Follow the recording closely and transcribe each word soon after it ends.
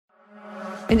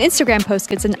An Instagram post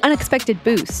gets an unexpected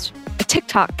boost. A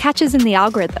TikTok catches in the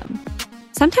algorithm.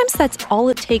 Sometimes that's all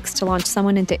it takes to launch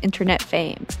someone into internet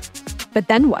fame. But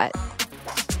then what?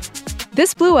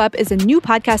 This Blew Up is a new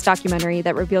podcast documentary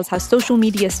that reveals how social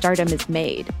media stardom is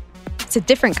made. It's a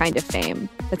different kind of fame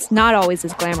that's not always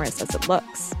as glamorous as it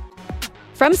looks.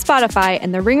 From Spotify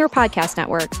and the Ringer Podcast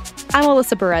Network, I'm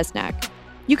Alyssa Bereznek.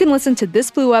 You can listen to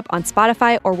This Blew Up on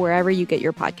Spotify or wherever you get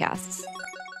your podcasts.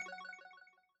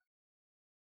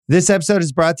 This episode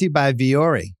is brought to you by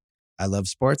Vuori. I love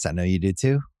sports. I know you do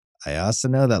too. I also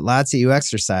know that lots of you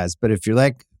exercise, but if you're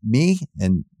like me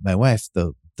and my wife,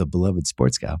 the beloved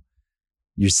sports gal,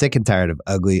 you're sick and tired of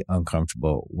ugly,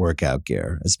 uncomfortable workout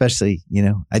gear. Especially,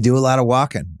 I do a lot of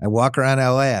walking. I walk around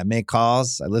LA. I make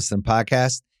calls. I listen to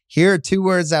podcasts. Here are two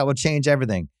words that will change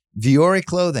everything. Vuori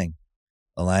Clothing,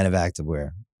 a line of activewear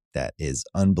that is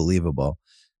unbelievable.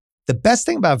 The best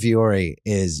thing about Vuori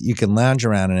is you can lounge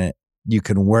around in it. You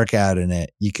can work out in it.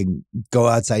 You can go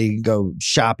outside. You can go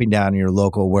shopping down in your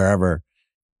local wherever.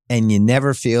 And you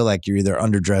never feel like you're either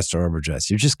underdressed or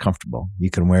overdressed. You're just comfortable. You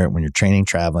can wear it when you're training,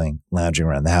 traveling, lounging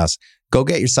around the house. Go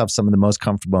get yourself some of the most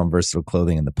comfortable and versatile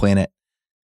clothing on the planet.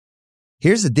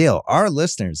 Here's the deal. Our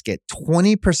listeners get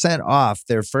 20% off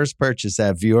their first purchase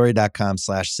at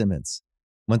vuori.com/Simmons.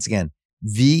 Once again,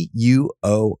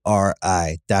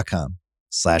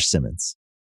 VUORI.com/Simmons.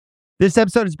 This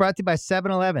episode is brought to you by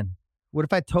 7-Eleven. What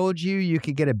if I told you you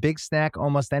could get a big snack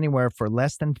almost anywhere for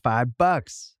less than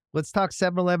 $5? Let's talk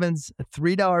 7-Eleven's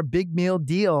 $3 big meal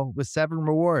deal with 7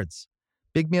 rewards.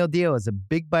 Big meal deal is a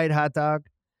big bite hot dog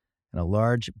and a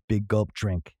large big gulp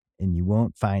drink, and you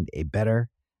won't find a better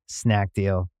snack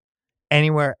deal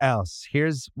anywhere else.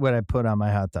 Here's what I put on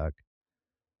my hot dog.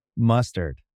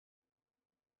 Mustard.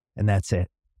 And that's it.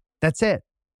 That's it.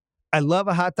 I love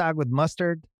a hot dog with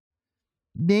mustard.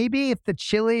 Maybe if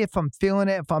I'm feeling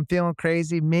it, if I'm feeling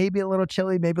crazy, maybe a little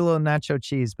chili, maybe a little nacho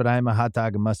cheese, but I'm a hot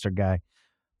dog and mustard guy.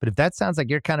 But if that sounds like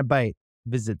your kind of bite,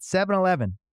 visit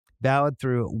 7-Eleven, valid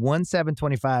through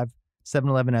 1/7/25.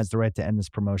 7-Eleven has the right to end this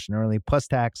promotion early, plus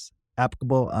tax,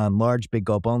 applicable on large big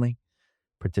gulp only.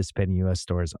 Participating U.S.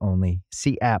 stores only.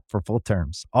 See app for full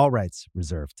terms. All rights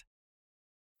reserved.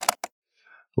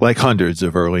 Like hundreds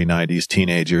of early 90s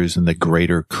teenagers in the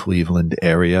greater Cleveland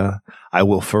area, I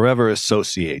will forever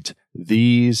associate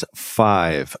these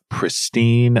 5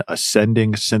 pristine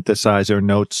ascending synthesizer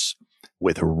notes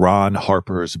with Ron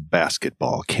Harper's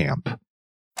basketball camp.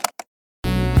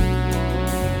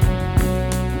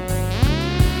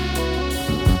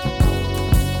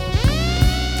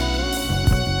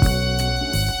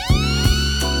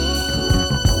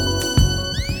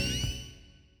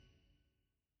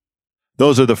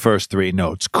 Those are the first 3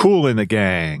 notes. Kool and the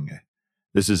Gang.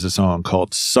 This is a song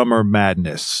called Summer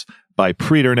Madness by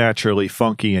preternaturally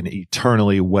funky and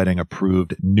eternally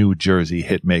wedding-approved New Jersey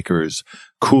hitmakers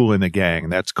Kool and the Gang.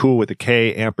 That's Kool with a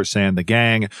K, ampersand the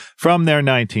Gang, from their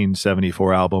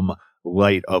 1974 album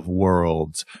Light of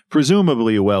Worlds.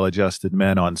 Presumably well-adjusted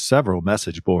men on several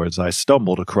message boards I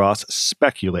stumbled across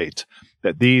speculate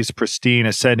that these pristine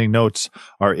ascending notes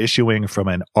are issuing from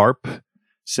an ARP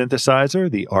synthesizer,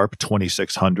 the ARP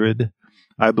 2600,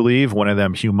 I believe, one of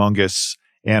them humongous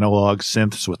analog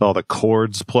synths with all the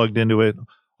chords plugged into it,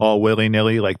 all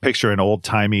willy-nilly. Like, picture an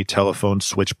old-timey telephone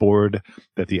switchboard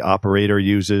that the operator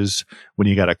uses when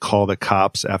you got to call the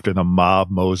cops after the mob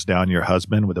mows down your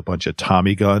husband with a bunch of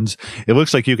Tommy guns. It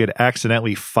looks like you could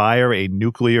accidentally fire a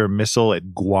nuclear missile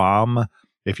at Guam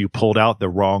if you pulled out the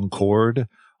wrong cord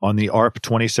on the ARP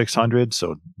 2600,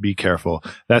 so be careful.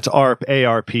 That's ARP,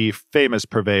 ARP, famous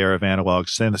purveyor of analog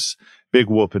synths,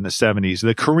 big whoop in the 70s,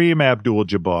 the Kareem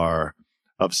Abdul-Jabbar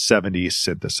of 70s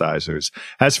synthesizers.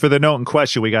 As for the note in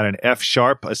question, we got an F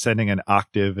sharp ascending an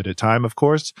octave at a time, of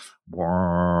course.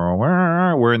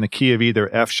 We're in the key of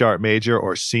either F sharp major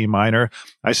or C minor.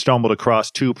 I stumbled across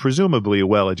 2 presumably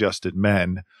well-adjusted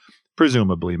men.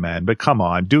 Presumably men, but come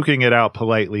on, duking it out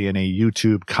politely in a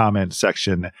YouTube comment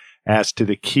section as to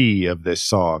the key of this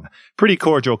song. Pretty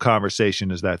cordial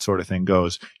conversation as that sort of thing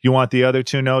goes. You want the other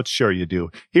 2 notes? Sure you do.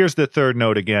 Here's the 3rd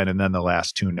note again, and then the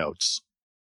last 2 notes.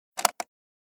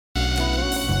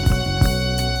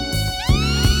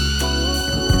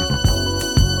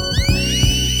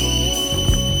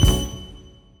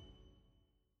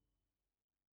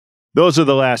 Those are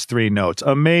the last 3 notes.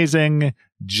 Amazing,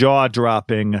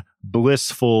 jaw-dropping,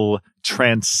 blissful,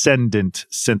 transcendent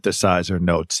synthesizer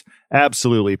notes.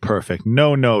 Absolutely perfect.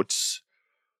 No notes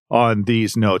on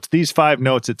these notes. These 5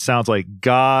 notes, it sounds like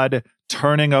God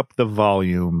turning up the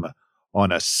volume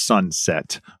on a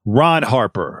sunset. Ron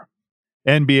Harper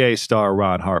NBA star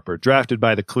Ron Harper, drafted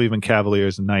by the Cleveland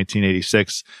Cavaliers in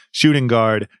 1986, shooting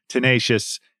guard,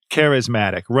 tenacious,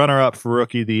 charismatic, runner-up for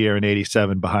Rookie of the Year in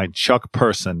 87 behind Chuck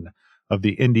Person of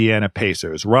the Indiana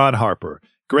Pacers. Ron Harper,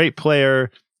 great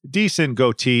player, decent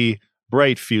goatee,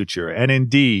 bright future. And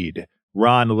indeed,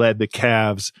 Ron led the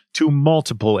Cavs to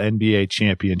multiple NBA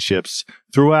championships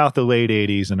throughout the late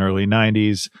 80s and early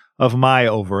 90s of my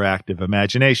overactive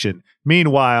imagination.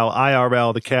 Meanwhile,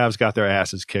 IRL, the Cavs got their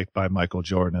asses kicked by Michael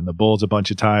Jordan and the Bulls a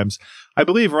bunch of times. I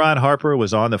believe Ron Harper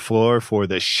was on the floor for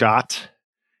the shot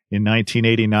in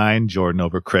 1989, Jordan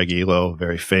over Craig Elo,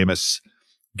 very famous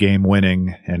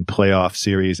game-winning and playoff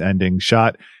series-ending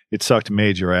shot. It sucked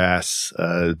major ass.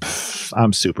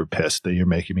 I'm super pissed that you're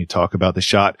making me talk about the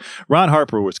shot. Ron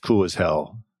Harper was cool as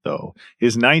hell, though.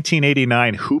 His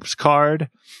 1989 Hoops card,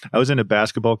 I was into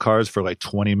basketball cards for like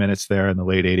 20 minutes there in the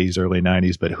late 80s, early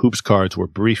 90s, but Hoops cards were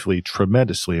briefly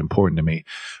tremendously important to me.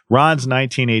 Ron's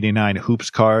 1989 Hoops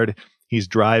card, he's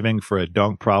driving for a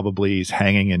dunk probably. He's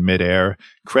hanging in midair.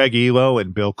 Craig Elo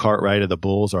and Bill Cartwright of the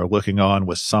Bulls are looking on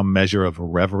with some measure of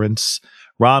reverence.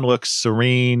 Ron looks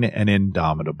serene and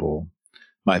indomitable.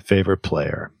 My favorite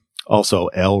player. Also,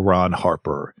 L. Ron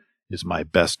Harper is my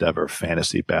best ever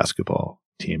fantasy basketball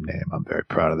team name. I'm very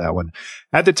proud of that one.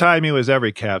 At the time, he was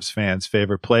every Cavs fan's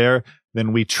favorite player.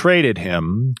 Then we traded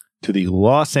him to the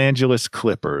Los Angeles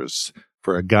Clippers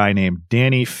for a guy named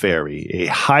Danny Ferry, a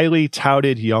highly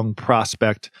touted young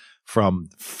prospect from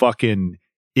fucking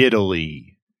Italy.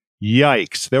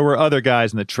 Yikes. There were other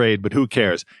guys in the trade, but who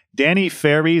cares? Danny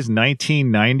Ferry's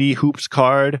 1990 Hoops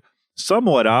card,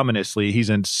 somewhat ominously,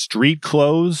 he's in street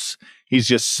clothes. He's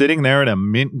just sitting there in a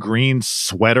mint green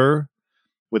sweater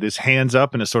with his hands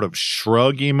up in a sort of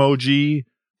shrug emoji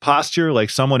posture, like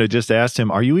someone had just asked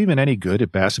him, "Are you even any good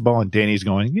at basketball?" And Danny's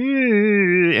going,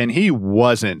 "Yeah," and he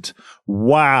wasn't.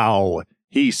 Wow.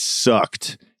 He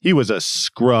sucked. He was a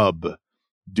scrub,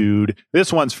 dude.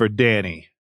 This one's for Danny.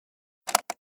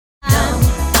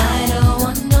 I don't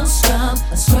want no scrub.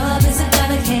 A scrub is a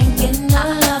guy that can't get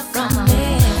no love from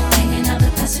me. Hanging out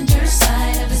the passenger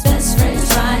side of his best friend's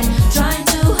ride, trying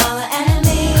to holler at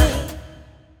me.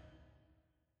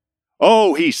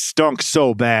 Oh, he stunk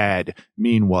so bad.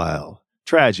 Meanwhile,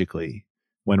 tragically,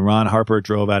 when Ron Harper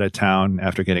drove out of town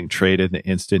after getting traded the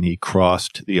instant he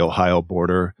crossed the Ohio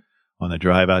border on the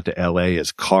drive out to L.A.,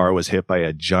 his car was hit by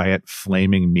a giant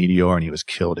flaming meteor and he was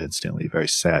killed instantly. Very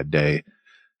sad day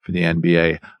for the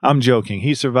NBA. I'm joking.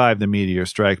 He survived the meteor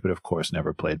strike, but of course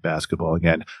never played basketball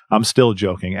again. I'm still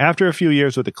joking. After a few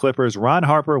years with the Clippers, Ron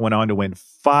Harper went on to win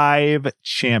 5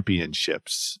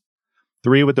 championships.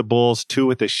 3 with the Bulls, 2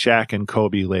 with the Shaq and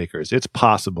Kobe Lakers. It's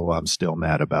possible I'm still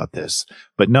mad about this,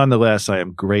 but nonetheless, I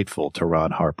am grateful to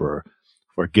Ron Harper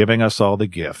for giving us all the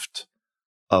gift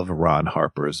of Ron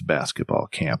Harper's basketball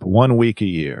camp. 1 week a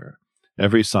year.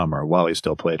 Every summer, while he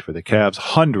still played for the Cavs,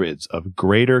 hundreds of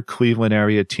greater Cleveland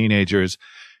area teenagers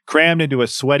crammed into a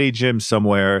sweaty gym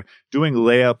somewhere, doing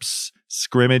layups,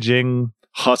 scrimmaging,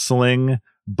 hustling,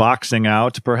 boxing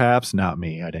out, perhaps. Not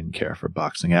me. I didn't care for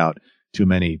boxing out. Too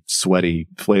many sweaty,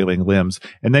 flailing limbs.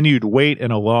 And then you'd wait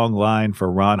in a long line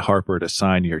for Ron Harper to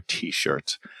sign your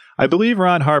t-shirt. I believe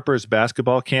Ron Harper's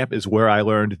basketball camp is where I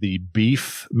learned the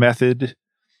beef method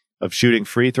of shooting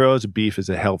free throws. Beef is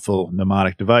a helpful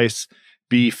mnemonic device.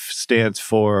 Beef stands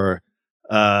for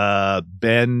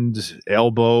bend,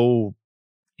 elbow,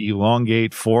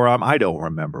 elongate, forearm. I don't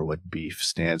remember what beef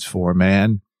stands for,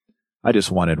 man. I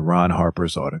just wanted Ron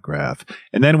Harper's autograph.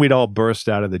 And then we'd all burst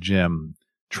out of the gym,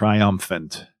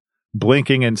 triumphant,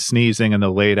 blinking and sneezing in the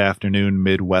late afternoon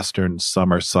Midwestern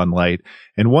summer sunlight.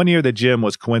 And one year the gym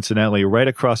was coincidentally right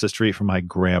across the street from my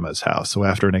grandma's house. So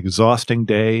after an exhausting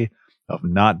day of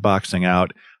not boxing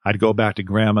out, I'd go back to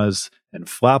grandma's and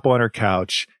flop on her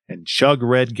couch and chug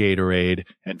red Gatorade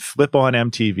and flip on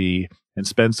MTV and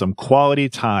spend some quality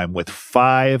time with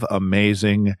 5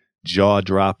 amazing,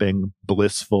 jaw-dropping,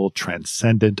 blissful,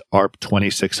 transcendent ARP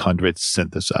 2600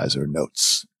 synthesizer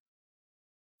notes.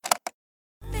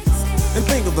 And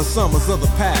think of the summers of the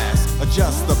past.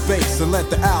 Adjust the bass and let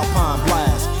the Alpine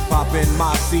blast. Pop in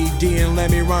my CD and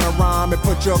let me run a rhyme and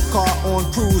put your car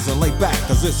on cruise and lay back,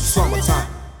 cause it's summertime.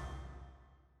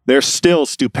 They're still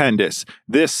stupendous.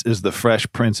 This is the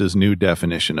Fresh Prince's new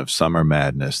definition of summer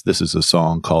madness. This is a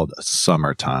song called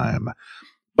Summertime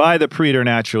by the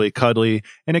preternaturally cuddly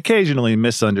and occasionally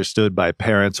misunderstood by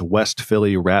parents West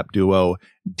Philly rap duo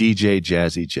DJ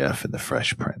Jazzy Jeff and the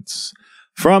Fresh Prince.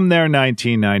 From their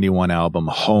 1991 album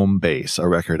Home Base, a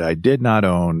record I did not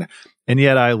own, and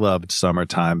yet I loved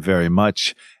Summertime very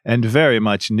much and very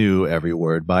much knew every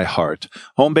word by heart.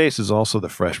 Home Base is also the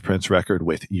Fresh Prince record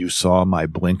with You Saw My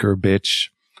Blinker Bitch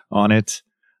on it.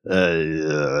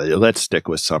 Let's stick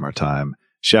with Summertime,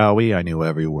 shall we? I knew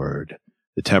every word.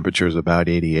 The temperature's about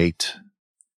 88.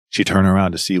 She turned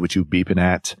around to see what you beeping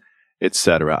at,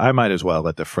 etc. I might as well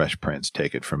let the Fresh Prince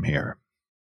take it from here.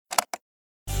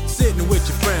 Sitting with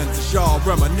your friends as y'all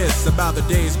reminisce about the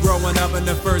days growing up and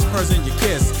the first person you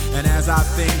kiss. And as I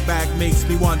think back, makes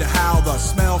me wonder how the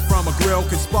smell from a grill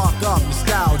can spark up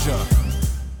nostalgia.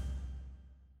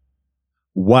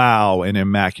 Wow, an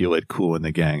immaculate Kool and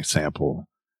the Gang sample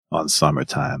on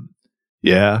Summertime.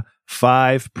 Yeah,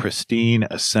 5 pristine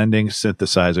ascending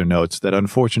synthesizer notes that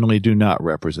unfortunately do not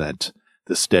represent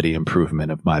the steady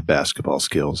improvement of my basketball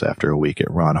skills after a week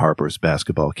at Ron Harper's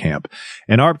basketball camp.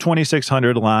 An ARP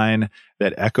 2600 line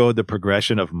that echoed the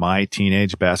progression of my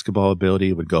teenage basketball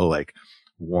ability would go like,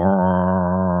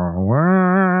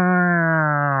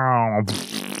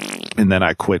 and then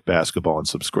I quit basketball and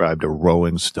subscribed to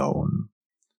Rolling Stone.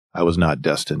 I was not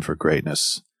destined for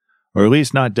greatness, or at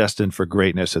least not destined for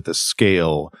greatness at the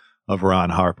scale of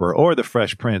Ron Harper or the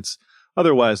Fresh Prince,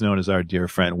 otherwise known as our dear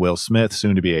friend Will Smith,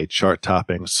 soon to be a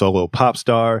chart-topping solo pop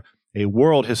star, a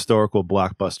world historical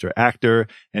blockbuster actor,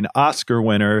 an Oscar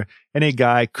winner, and a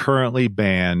guy currently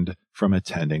banned from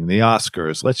attending the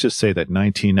Oscars. Let's just say that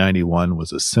 1991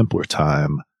 was a simpler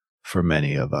time for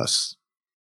many of us.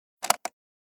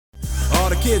 All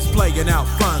the kids playing out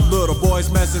front, little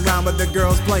boys messing around with the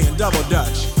girls playing double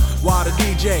dutch. While the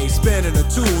DJ spinning a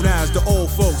tune as the old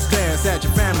folks dance at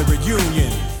your family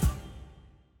reunion.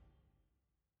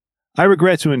 I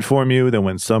regret to inform you that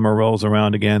when summer rolls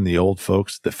around again, the old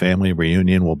folks at the family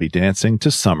reunion will be dancing to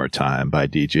Summertime by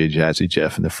DJ Jazzy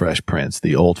Jeff and the Fresh Prince.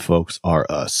 The old folks are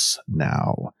us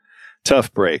now.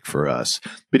 Tough break for us.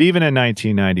 But even in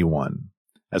 1991,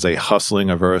 as a hustling,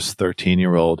 averse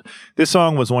 13-year-old, this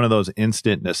song was one of those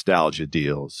instant nostalgia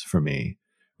deals for me,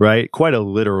 right? Quite a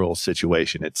literal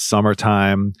situation. It's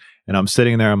summertime, and I'm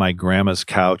sitting there on my grandma's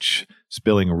couch,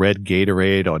 spilling red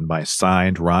Gatorade on my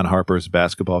signed Ron Harper's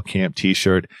basketball camp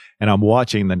t-shirt, and I'm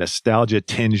watching the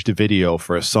nostalgia-tinged video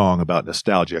for a song about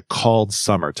nostalgia called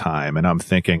Summertime, and I'm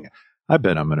thinking, I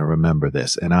bet I'm going to remember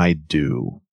this, and I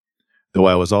do. Though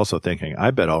I was also thinking,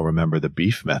 I bet I'll remember the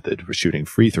beef method for shooting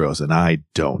free throws, and I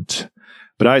don't.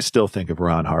 But I still think of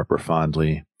Ron Harper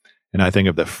fondly, and I think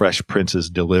of the Fresh Prince's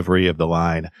delivery of the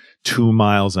line, 2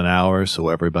 miles an hour so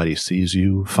everybody sees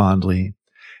you fondly.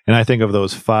 And I think of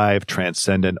those 5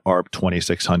 transcendent ARP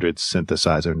 2600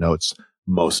 synthesizer notes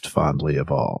most fondly of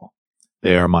all.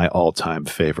 They are my all-time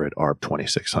favorite ARP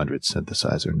 2600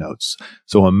 synthesizer notes.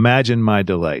 So imagine my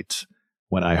delight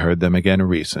when I heard them again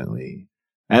recently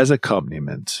as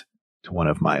accompaniment to one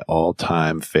of my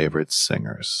all-time favorite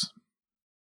singers.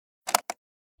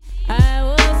 I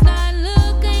was not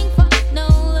looking for no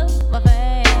love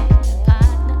affair,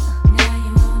 partner. Now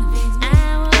you wanna fix me.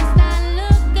 I was not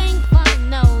looking for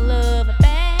no love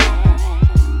affair.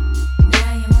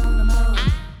 Now you wanna more.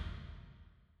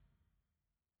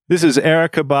 This is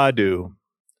Erykah Badu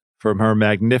from her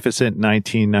magnificent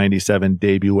 1997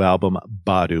 debut album,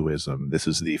 Baduism. This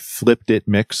is the flipped it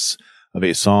mix of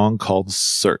a song called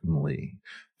Certainly.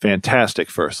 Fantastic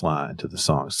first line to the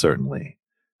song, Certainly.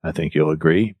 I think you'll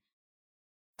agree.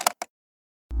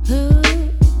 Who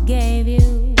gave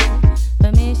you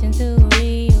permission to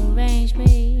rearrange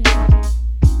me?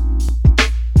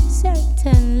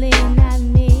 Certainly not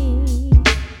me.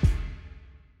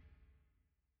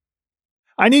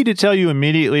 I need to tell you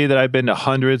immediately that I've been to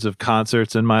hundreds of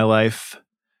concerts in my life.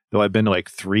 Though I've been to like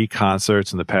 3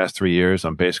 concerts in the past 3 years,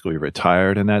 I'm basically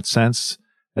retired in that sense,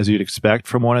 as you'd expect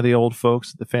from one of the old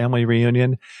folks at the family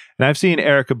reunion. And I've seen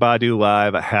Erykah Badu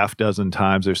live a half dozen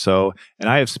times or so, and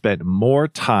I have spent more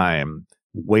time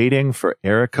waiting for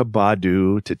Erykah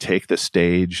Badu to take the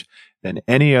stage than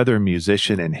any other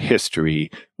musician in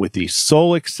history, with the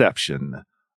sole exception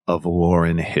of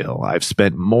Lauryn Hill. I've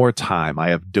spent more time.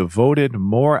 I have devoted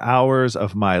more hours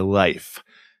of my life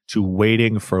to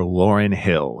waiting for Lauryn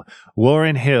Hill.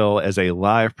 Lauryn Hill as a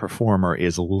live performer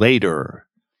is later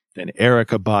than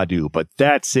Erykah Badu, but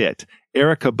that's it.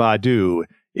 Erykah Badu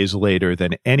is later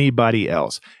than anybody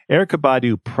else. Erykah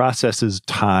Badu processes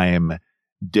time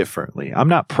differently. I'm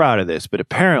not proud of this, but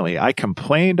apparently I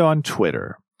complained on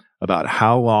Twitter about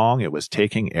how long it was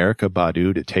taking Erykah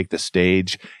Badu to take the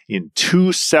stage in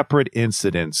 2 separate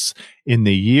incidents in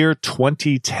the year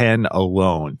 2010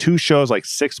 alone. 2 shows like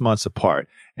 6 months apart.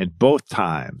 And both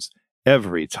times,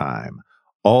 every time,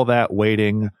 all that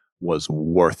waiting was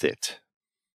worth it.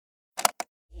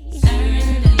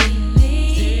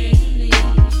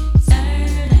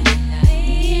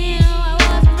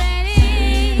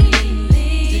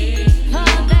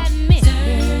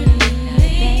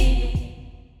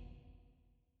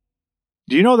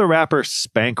 Do you know the rapper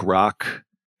Spank Rock?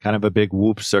 Kind of a big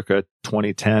whoop circa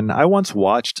 2010. I once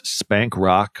watched Spank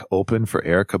Rock open for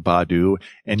Erykah Badu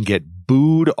and get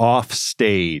booed off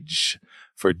stage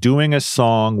for doing a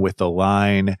song with the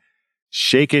line,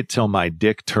 "Shake it till my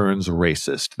dick turns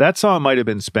racist." That song might have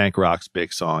been Spank Rock's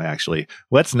big song, actually.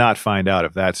 Let's not find out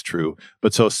if that's true.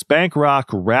 But so Spank Rock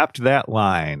rapped that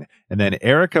line, and then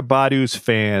Erykah Badu's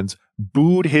fans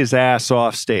booed his ass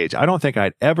off stage. I don't think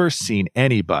I'd ever seen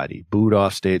anybody booed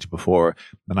off stage before,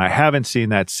 and I haven't seen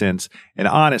that since. And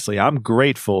honestly, I'm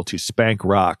grateful to Spank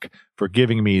Rock for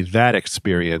giving me that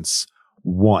experience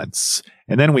once.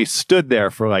 And then we stood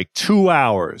there for like 2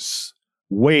 hours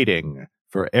waiting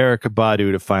for Erykah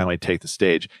Badu to finally take the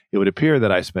stage. It would appear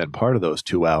that I spent part of those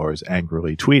 2 hours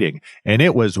angrily tweeting, and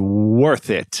it was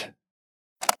worth it.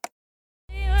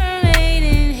 We were made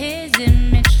in his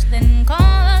image, then call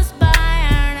us by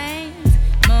our names.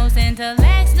 Most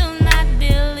intellects do not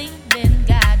believe in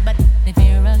God, but they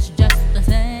fear us just the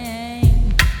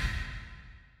same.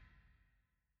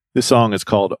 This song is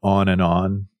called On and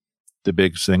On, the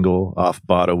big single off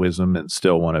Baduism, and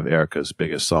still one of Erykah's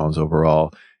biggest songs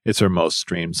overall. It's her most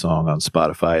streamed song on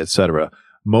Spotify, etc.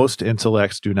 Most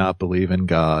intellects do not believe in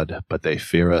God, but they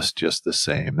fear us just the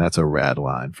same. That's a rad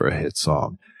line for a hit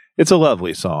song. It's a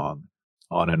lovely song.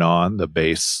 On and on, the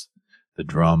bass, the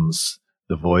drums,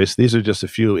 the voice. These are just a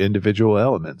few individual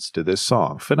elements to this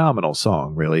song. Phenomenal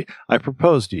song, really. I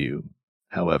propose to you,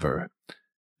 however,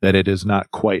 that it is not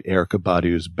quite Erykah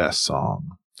Badu's best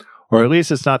song. Or at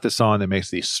least it's not the song that makes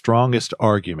the strongest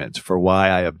argument for why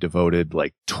I have devoted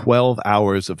like 12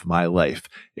 hours of my life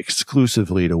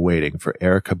exclusively to waiting for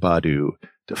Erykah Badu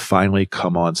to finally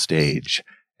come on stage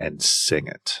and sing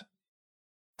it.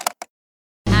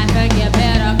 I think you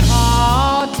better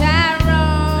call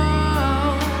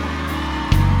Tyrone.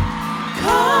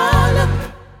 Call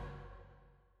him.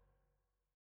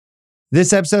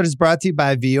 This episode is brought to you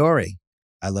by Viore.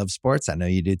 I love sports. I know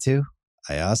you do too.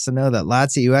 I also know that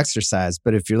lots of you exercise,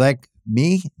 but if you're like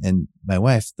me and my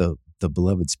wife, the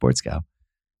beloved sports gal,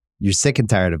 you're sick and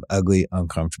tired of ugly,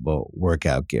 uncomfortable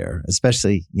workout gear.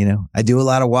 Especially, I do a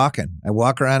lot of walking. I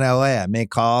walk around LA. I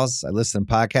make calls. I listen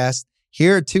to podcasts.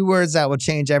 Here are 2 words that will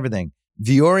change everything.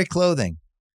 Viore Clothing,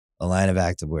 a line of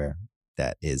activewear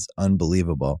that is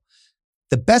unbelievable.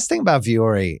 The best thing about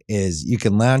Viore is you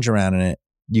can lounge around in it.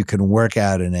 You can work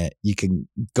out in it. You can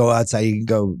go outside. You can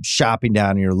go shopping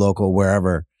down in your local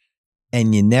wherever.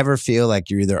 And you never feel like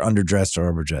you're either underdressed or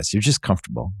overdressed. You're just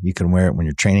comfortable. You can wear it when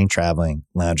you're training, traveling,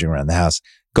 lounging around the house.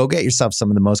 Go get yourself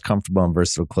some of the most comfortable and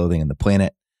versatile clothing on the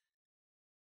planet.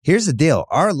 Here's the deal.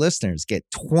 Our listeners get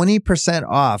 20%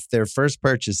 off their first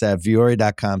purchase at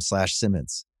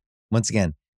Viore.com/Simmons. Once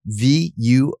again,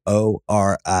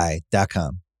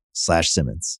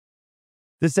 VUORI.com/Simmons.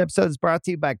 This episode is brought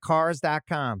to you by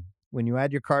Cars.com. When you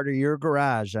add your car to your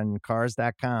garage on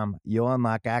Cars.com, you'll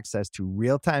unlock access to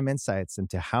real-time insights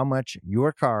into how much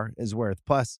your car is worth.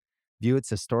 Plus, view its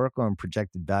historical and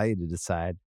projected value to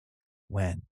decide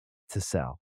when to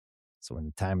sell. So when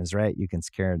the time is right, you can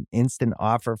secure an instant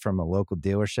offer from a local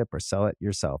dealership or sell it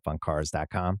yourself on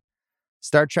Cars.com.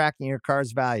 Start tracking your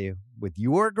car's value with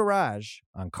your garage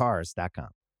on Cars.com.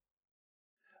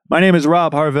 My name is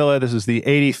Rob Harvilla. This is the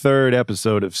 83rd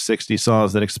episode of 60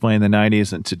 Songs That Explain the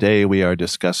 90s, and today we are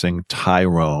discussing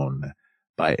Tyrone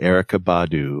by Erykah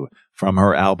Badu from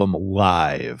her album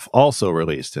Live, also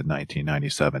released in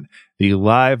 1997. The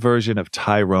live version of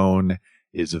Tyrone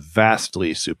is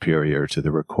vastly superior to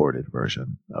the recorded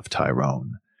version of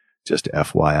Tyrone. Just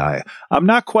FYI. I'm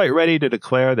not quite ready to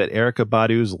declare that Erykah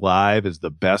Badu's Live is the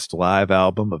best live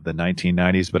album of the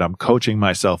 1990s, but I'm coaching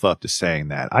myself up to saying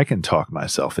that. I can talk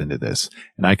myself into this,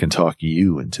 and I can talk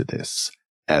you into this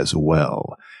as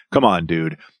well. Come on,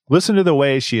 dude. Listen to the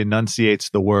way she enunciates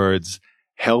the words,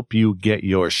 "help you get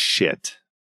your shit."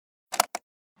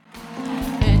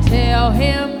 And tell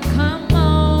him, come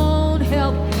on,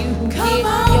 help you get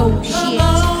your shit.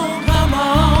 Come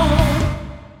on.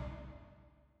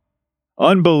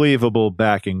 Unbelievable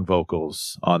backing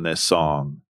vocals on this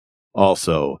song.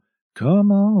 Also,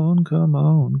 come on, come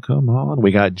on, come on.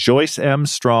 We got Joyce M.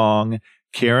 Strong,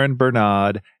 Karen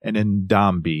Bernard, and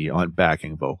Ndambi on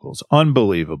backing vocals.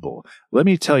 Unbelievable. Let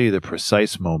me tell you the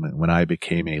precise moment when I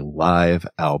became a live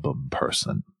album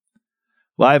person.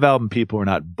 Live album people are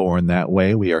not born that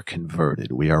way. We are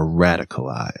converted. We are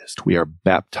radicalized. We are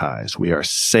baptized. We are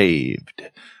saved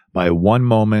by one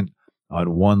moment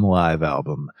on one live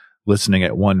album, listening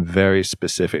at one very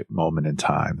specific moment in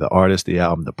time. The artist, the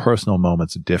album, the personal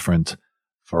moment's different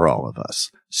for all of us.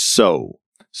 So,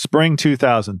 spring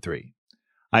 2003,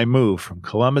 I moved from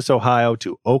Columbus, Ohio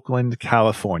to Oakland,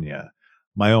 California,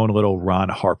 my own little Ron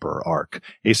Harper arc,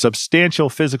 a substantial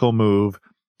physical move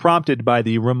prompted by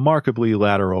the remarkably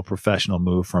lateral professional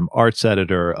move from arts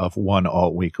editor of one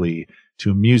alt weekly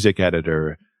to music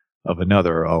editor of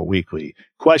another alt weekly.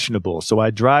 Questionable, so I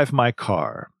drive my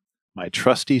car, my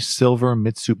trusty silver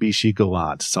Mitsubishi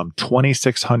Galant, some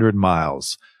 2,600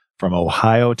 miles from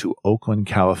Ohio to Oakland,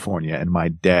 California, and my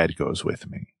dad goes with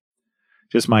me.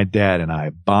 Just my dad and I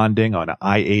bonding on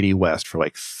I-80 West for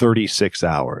like 36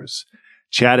 hours,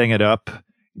 chatting it up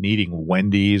and eating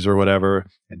Wendy's or whatever,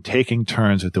 and taking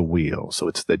turns at the wheel. So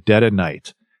it's the dead of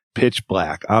night, pitch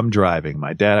black. I'm driving.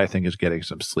 My dad, I think, is getting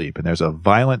some sleep. And there's a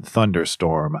violent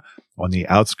thunderstorm on the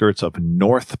outskirts of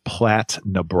North Platte,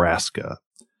 Nebraska.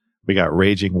 We got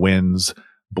raging winds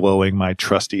blowing my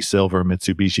trusty silver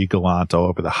Mitsubishi Galant all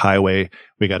over the highway.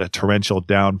 We got a torrential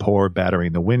downpour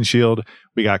battering the windshield.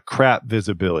 We got crap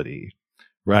visibility,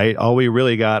 right? All we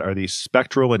really got are these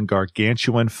spectral and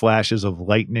gargantuan flashes of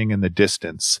lightning in the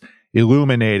distance,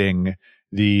 illuminating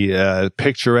the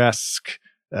picturesque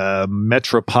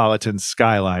metropolitan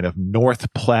skyline of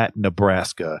North Platte,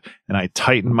 Nebraska. And I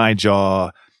tighten my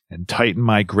jaw and tighten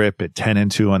my grip at 10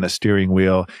 and 2 on the steering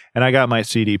wheel. And I got my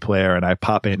CD player and I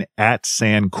pop in At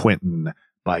San Quentin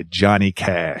by Johnny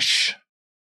Cash.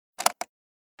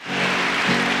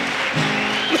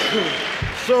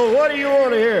 So what do you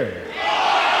want to hear?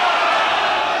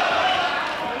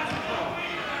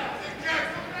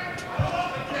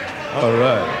 All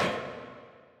right.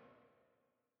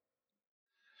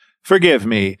 Forgive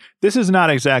me, this is not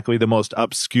exactly the most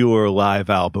obscure live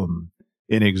album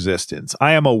in existence.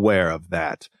 I am aware of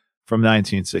that. From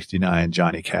 1969,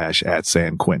 Johnny Cash at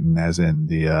San Quentin, as in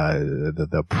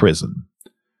the prison,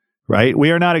 right?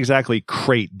 We are not exactly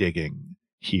crate digging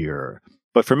here.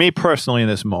 But for me personally in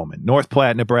this moment, North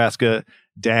Platte, Nebraska,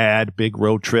 dad, big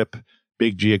road trip,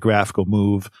 big geographical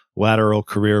move, lateral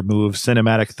career move,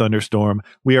 cinematic thunderstorm.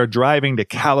 We are driving to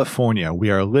California. We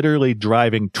are literally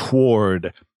driving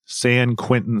toward San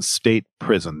Quentin State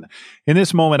Prison. In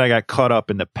this moment, I got caught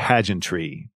up in the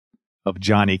pageantry of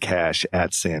Johnny Cash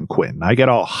at San Quentin. I get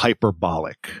all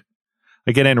hyperbolic.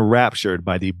 I get enraptured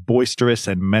by the boisterous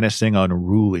and menacing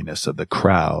unruliness of the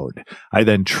crowd. I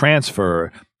then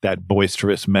transfer that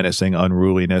boisterous, menacing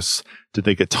unruliness to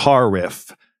the guitar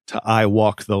riff to I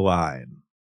Walk the Line.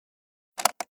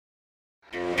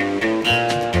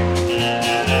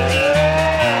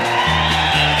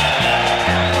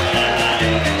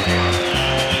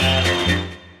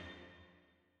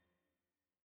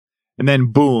 And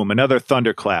then boom, another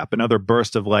thunderclap, another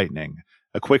burst of lightning,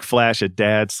 a quick flash of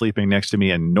dad sleeping next to me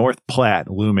and North Platte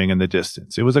looming in the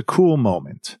distance. It was a cool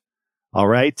moment. All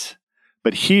right.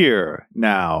 But here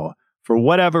now, for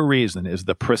whatever reason, is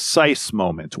the precise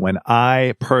moment when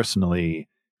I personally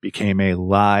became a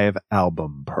live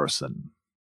album person.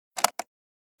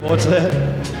 What's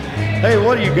that? Hey,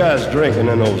 what are you guys drinking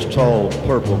in those tall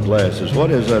purple glasses? What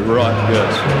is that rot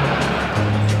guts?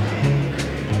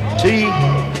 Tea?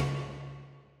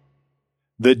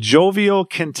 The jovial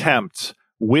contempt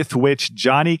with which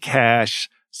Johnny Cash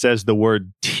says the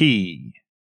word tea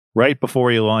right before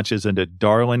he launches into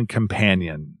Darlin'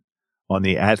 Companion on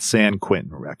the At San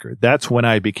Quentin record. That's when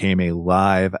I became a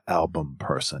live album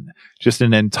person. Just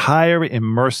an entire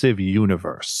immersive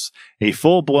universe, a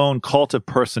full-blown cult of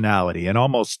personality, an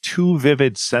almost too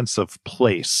vivid sense of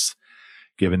place,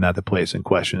 given that the place in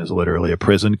question is literally a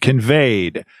prison,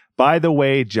 conveyed by the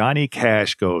way Johnny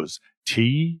Cash goes,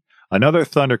 tea? Another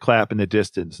thunderclap in the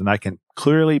distance, and I can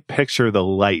clearly picture the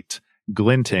light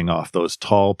glinting off those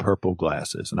tall purple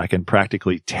glasses, and I can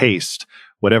practically taste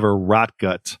whatever rot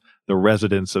gut the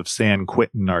residents of San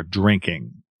Quentin are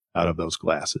drinking out of those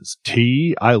glasses.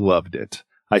 Tea? I loved it.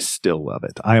 I still love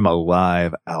it. I am a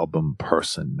live album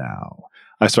person now.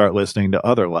 I start listening to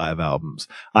other live albums.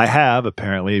 I have,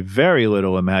 apparently, very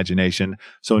little imagination,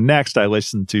 so next I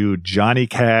listen to Johnny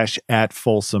Cash at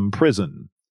Folsom Prison.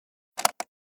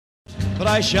 But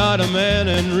I shot a man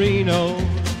in Reno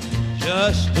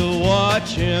just to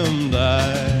watch him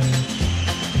die.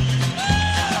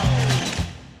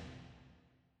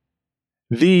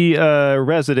 The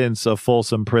residents of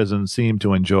Folsom Prison seem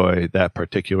to enjoy that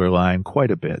particular line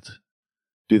quite a bit.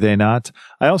 Do they not?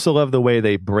 I also love the way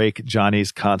they break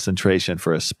Johnny's concentration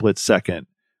for a split second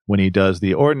when he does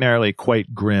the ordinarily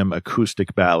quite grim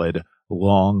acoustic ballad,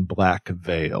 Long Black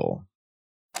Veil.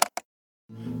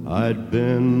 I'd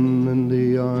been in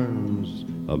the arms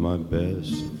of my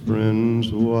best friend's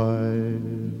wife.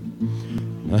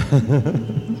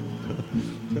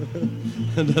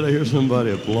 Did I hear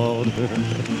somebody applaud?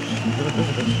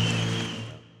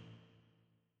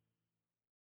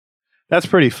 That's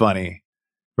pretty funny,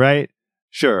 right?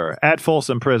 Sure, At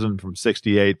Folsom Prison from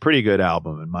 68, pretty good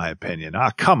album in my opinion.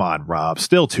 Come on, Rob,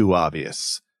 still too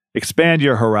obvious. Expand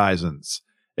your horizons.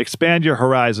 Expand your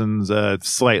horizons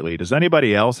slightly. Does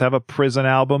anybody else have a prison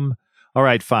album? All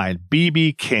right, fine.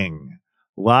 B.B. King,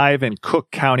 live in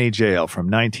Cook County Jail from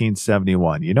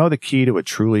 1971. You know the key to a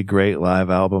truly great live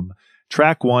album?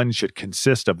 Track 1 should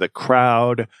consist of the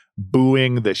crowd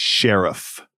booing the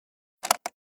sheriff.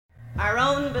 Our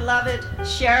own beloved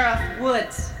Sheriff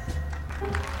Woods.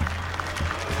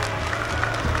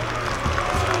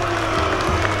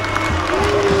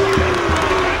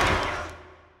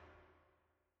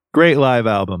 Great live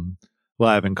album,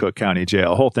 live in Cook County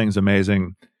Jail. Whole thing's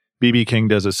amazing. B.B. King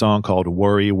does a song called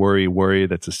Worry, Worry, Worry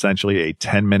that's essentially a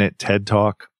 10-minute TED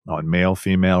Talk on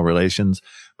male-female relations.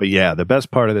 But yeah, the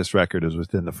best part of this record is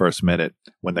within the first minute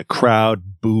when the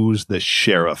crowd boos the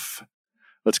sheriff.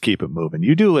 Let's keep it moving.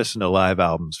 You do listen to live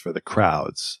albums for the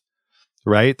crowds,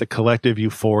 right? The collective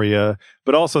euphoria,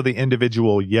 but also the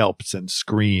individual yelps and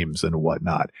screams and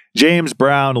whatnot. James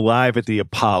Brown live at the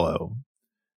Apollo,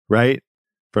 right?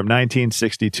 From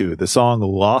 1962. The song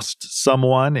Lost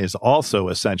Someone is also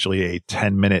essentially a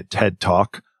 10-minute TED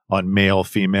Talk on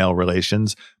male-female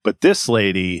relations. But this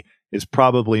lady is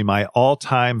probably my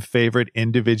all-time favorite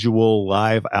individual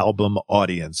live album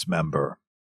audience member.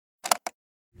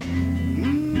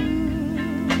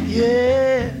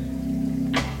 Yeah.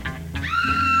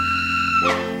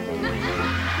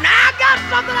 Now I got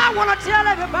something I want to tell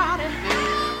everybody.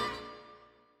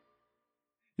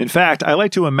 In fact, I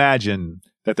like to imagine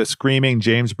that the screaming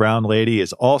James Brown lady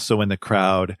is also in the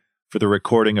crowd for the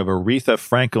recording of Aretha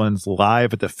Franklin's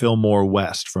Live at the Fillmore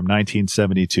West from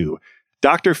 1972.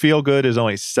 Dr. Feelgood is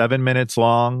only 7 minutes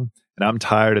long, and I'm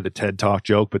tired of the TED Talk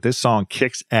joke, but this song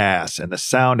kicks ass, and the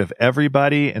sound of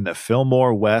everybody in the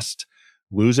Fillmore West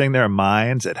losing their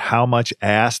minds at how much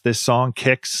ass this song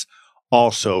kicks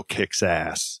also kicks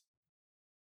ass.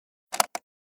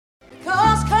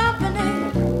 Cause company.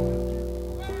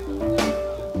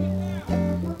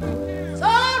 It's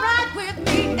all right with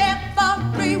me if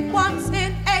everyone's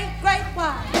in a great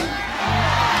while.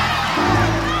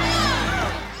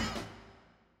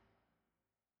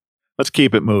 Let's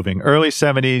keep it moving. Early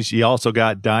 70s, you also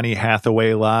got Donny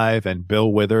Hathaway live and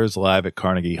Bill Withers live at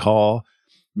Carnegie Hall.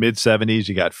 Mid 70s,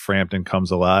 you got Frampton Comes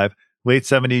Alive. Late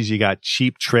 70s, you got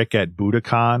Cheap Trick at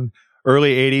Budokan.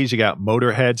 Early 80s, you got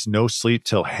Motorhead's No Sleep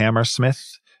Till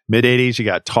Hammersmith. Mid 80s, you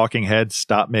got Talking Heads'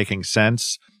 Stop Making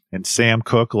Sense and Sam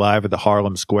Cooke live at the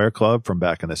Harlem Square Club from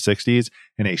back in the 60s,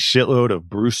 and a shitload of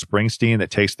Bruce Springsteen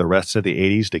that takes the rest of the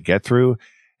 80s to get through.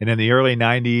 And in the early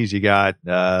 90s, you got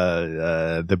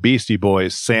the Beastie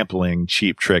Boys sampling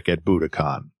Cheap Trick at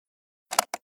Budokan.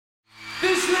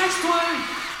 This next one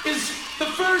is the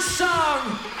first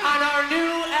song on our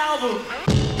new album.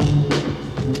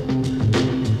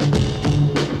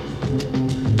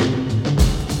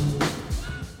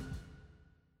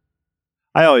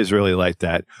 I always really liked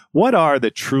that. What are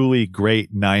the truly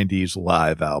great 90s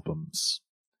live albums?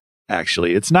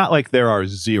 Actually, it's not like there are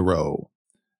zero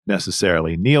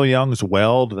necessarily. Neil Young's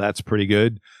Weld, that's pretty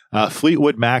good.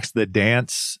 Fleetwood Mac's The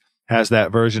Dance has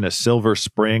that version of Silver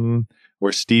Spring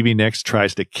where Stevie Nicks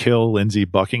tries to kill Lindsey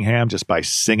Buckingham just by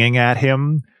singing at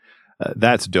him.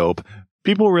 That's dope.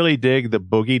 People really dig the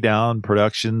Boogie Down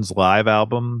Productions live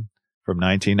album from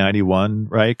 1991,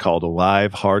 right? Called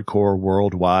Live Hardcore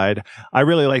Worldwide. I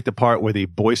really like the part where the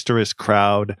boisterous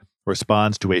crowd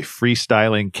responds to a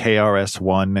freestyling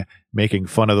KRS-One making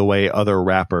fun of the way other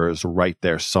rappers write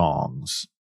their songs.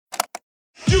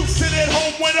 You sit at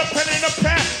home with a pen and a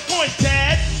pad, going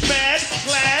dad, mad,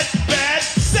 glad, bad,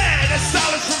 sad. That's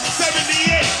Silence from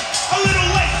 78. A little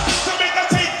late to make a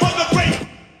tape for the break.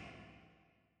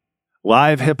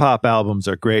 Live hip-hop albums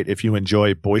are great if you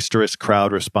enjoy boisterous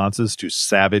crowd responses to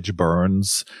savage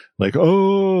burns. Like,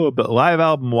 oh, but live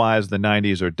album-wise, the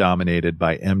 90s are dominated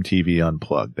by MTV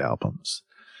Unplugged albums,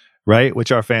 right?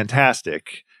 Which are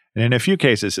fantastic, and in a few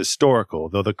cases historical,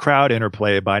 though the crowd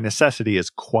interplay by necessity is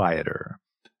quieter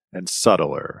and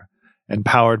subtler and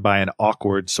powered by an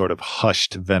awkward sort of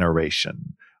hushed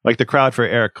veneration. Like the crowd for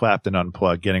Eric Clapton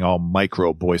Unplugged getting all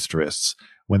micro-boisterous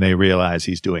when they realize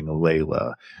he's doing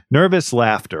Layla. Nervous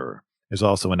laughter is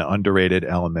also an underrated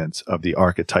element of the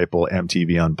archetypal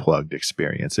MTV Unplugged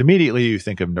experience. Immediately you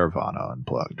think of Nirvana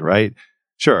Unplugged, right?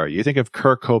 Sure, you think of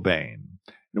Kurt Cobain,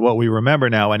 and what we remember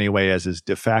now anyway as his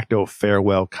de facto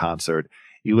farewell concert,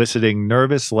 eliciting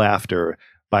nervous laughter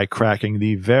by cracking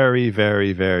the very,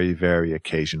 very, very, very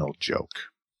occasional joke.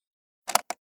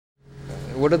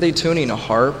 What are they tuning, a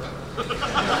harp?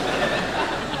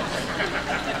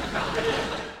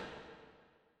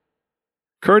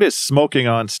 Kurt is smoking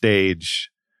on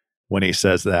stage when he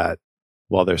says that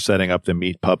while they're setting up the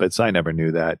meat puppets. I never knew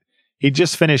that. He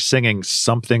just finished singing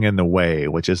Something in the Way,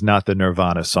 which is not the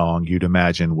Nirvana song you'd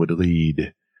imagine would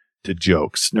lead to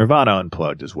jokes. Nirvana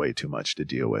Unplugged is way too much to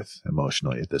deal with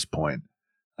emotionally at this point.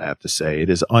 I have to say, it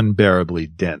is unbearably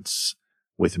dense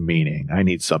with meaning. I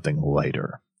need something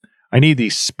lighter. I need the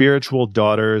spiritual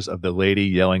daughters of the lady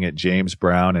yelling at James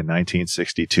Brown in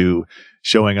 1962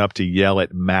 showing up to yell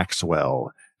at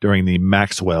Maxwell during the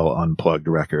Maxwell Unplugged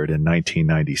record in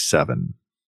 1997.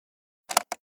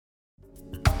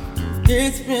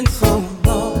 It's been so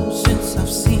long since I've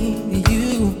seen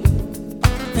you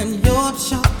and your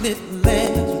chocolate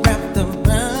legs wrapped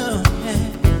around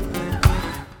me.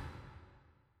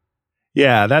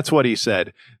 Yeah, that's what he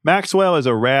said. Maxwell is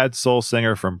a rad soul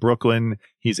singer from Brooklyn.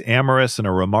 He's amorous in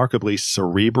a remarkably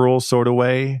cerebral sort of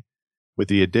way, with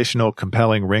the additional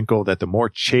compelling wrinkle that the more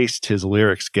chaste his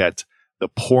lyrics get, the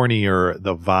pornier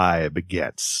the vibe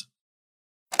gets.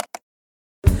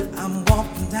 I'm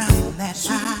walking down that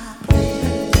aisle.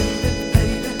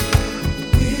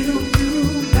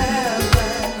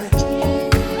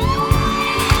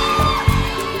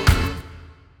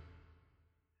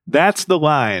 That's the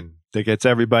line that gets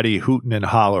everybody hooting and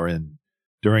hollering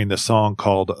during the song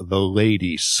called The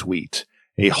Lady Suite,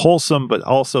 a wholesome but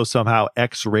also somehow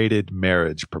X-rated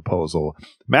marriage proposal.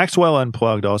 Maxwell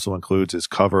Unplugged also includes his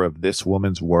cover of This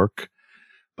Woman's Work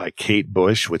by Kate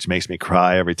Bush, which makes me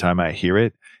cry every time I hear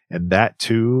it. And that,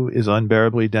 too, is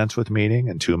unbearably dense with meaning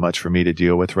and too much for me to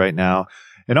deal with right now.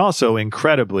 And also,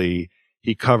 incredibly,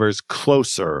 he covers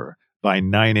Closer by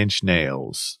 9 Inch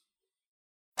Nails.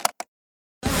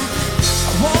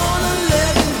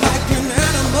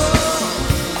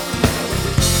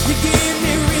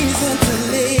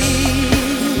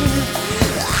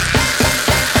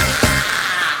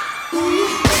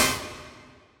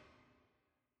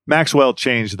 Maxwell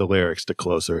changed the lyrics to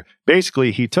Closer.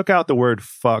 Basically, he took out the word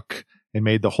fuck and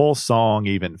made the whole song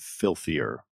even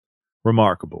filthier.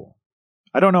 Remarkable.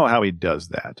 I don't know how he does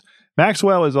that.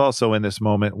 Maxwell is also in this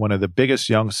moment one of the biggest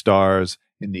young stars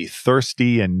in the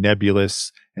thirsty and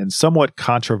nebulous and somewhat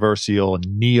controversial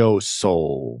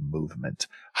neo-soul movement.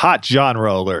 Hot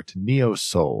genre alert,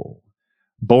 neo-soul.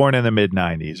 Born in the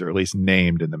mid-90s, or at least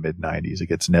named in the mid-90s. It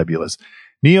gets nebulous.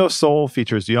 Neo-soul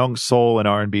features young soul and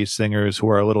R&B singers who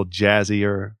are a little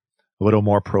jazzier, a little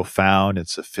more profound and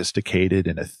sophisticated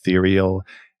and ethereal,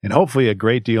 and hopefully a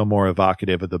great deal more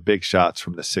evocative of the big shots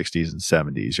from the 60s and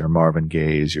 70s, your Marvin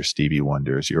Gayes, your Stevie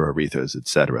Wonders, your Erykahs,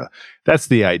 etc. That's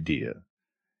the idea.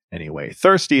 Anyway,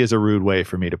 thirsty is a rude way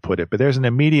for me to put it, but there's an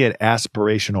immediate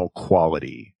aspirational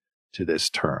quality to this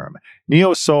term.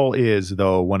 Neo-soul is,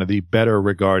 though, one of the better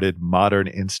regarded modern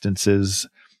instances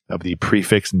of the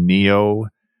prefix neo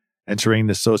entering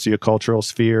the sociocultural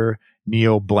sphere.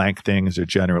 Neo blank things are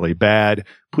generally bad.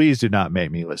 Please do not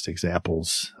make me list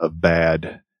examples of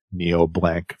bad neo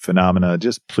blank phenomena.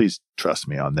 Just please trust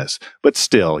me on this. But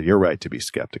still, you're right to be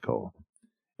skeptical.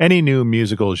 Any new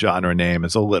musical genre name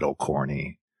is a little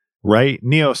corny, right?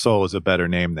 Neo-soul is a better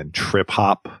name than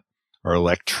trip-hop or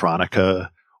electronica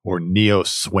or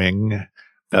neo-swing.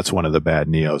 That's one of the bad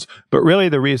neos. But really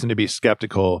the reason to be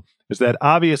skeptical is that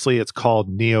obviously it's called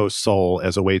neo-soul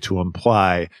as a way to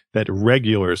imply that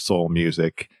regular soul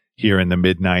music here in the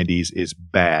mid-90s is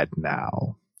bad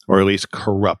now, or at least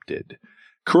corrupted.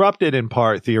 Corrupted in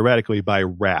part theoretically by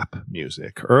rap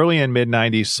music. Early and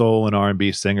mid-90s soul and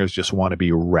R&B singers just want to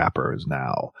be rappers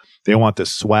now. They want the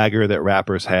swagger that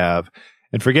rappers have.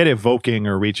 And forget evoking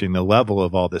or reaching the level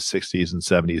of all the 60s and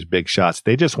 70s big shots.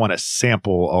 They just want to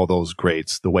sample all those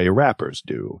greats the way rappers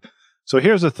do. So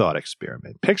here's a thought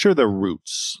experiment. Picture the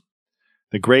Roots,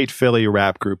 the great Philly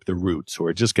rap group The Roots, who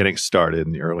are just getting started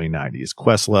in the early 90s.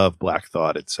 Questlove, Black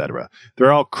Thought, etc.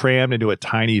 They're all crammed into a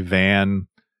tiny van.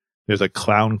 There's a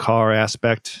clown car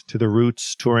aspect to the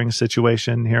Roots touring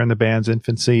situation here in the band's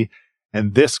infancy.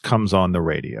 And this comes on the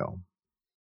radio.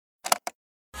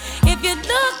 If you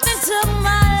looked into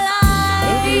my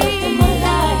life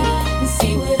and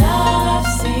see what I've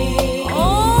seen,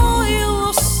 oh, you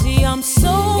will see I'm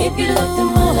so if you looked in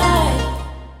my life.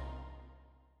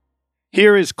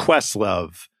 Here is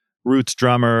Questlove, Roots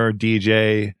drummer,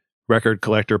 DJ, record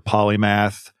collector,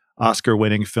 polymath,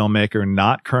 Oscar-winning filmmaker,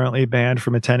 not currently banned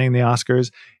from attending the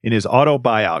Oscars, in his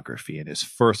autobiography, in his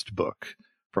first book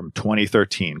from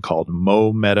 2013 called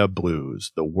Mo Meta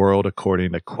Blues, The World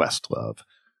According to Questlove.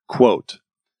 Quote,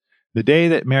 "The day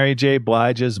that Mary J.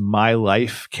 Blige's My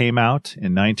Life came out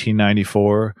in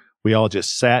 1994, we all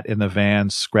just sat in the van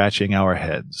scratching our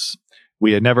heads.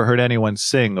 We had never heard anyone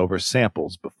sing over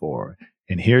samples before,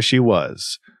 and here she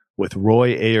was, with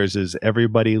Roy Ayers'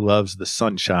 Everybody Loves the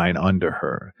Sunshine under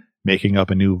her, making up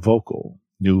a new vocal,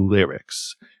 new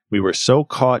lyrics. We were so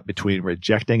caught between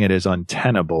rejecting it as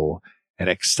untenable and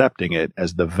accepting it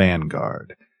as the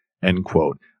vanguard. End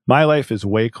quote. My life is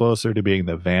way closer to being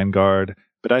the vanguard,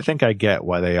 but I think I get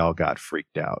why they all got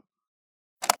freaked out.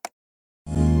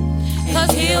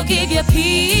 'Cause he'll give you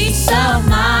peace of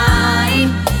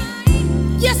mind.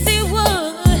 Yes, he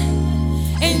would.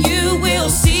 And you will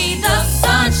see the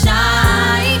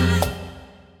sunshine.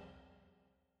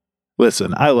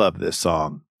 Listen, I love this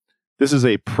song. This is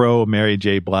a pro Mary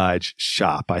J. Blige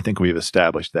shop. I think we've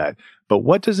established that. But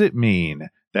what does it mean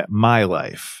that My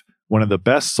Life, one of the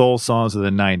best soul songs of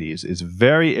the 90s, is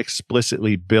very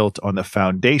explicitly built on the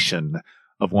foundation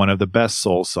of one of the best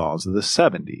soul songs of the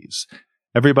 70s?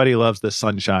 Everybody Loves the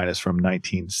Sunshine is from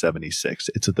 1976.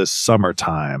 It's the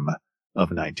summertime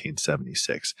of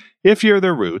 1976. If you're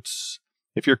the Roots,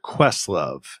 if you're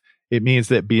Questlove, it means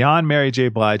that beyond Mary J.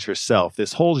 Blige herself,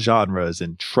 this whole genre is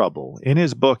in trouble. In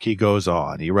his book, he goes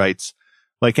on. He writes,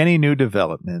 like any new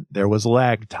development, there was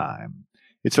lag time.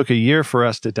 It took a year for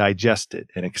us to digest it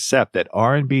and accept that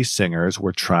R&B singers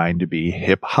were trying to be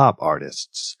hip-hop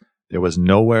artists. There was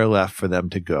nowhere left for them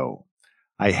to go.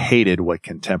 I hated what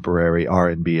contemporary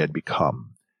R&B had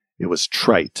become. It was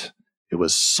trite. It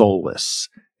was soulless.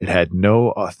 It had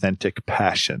no authentic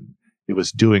passion. It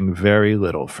was doing very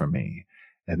little for me.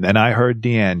 And then I heard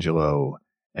D'Angelo,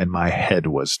 and my head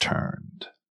was turned.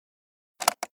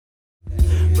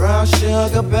 Brown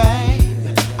sugar,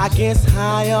 babe. I guess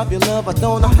high up your love, I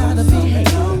don't know how to behave.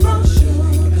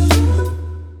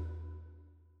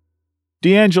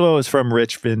 D'Angelo is from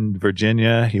Richmond,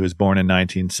 Virginia. He was born in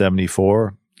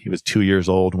 1974. He was 2 years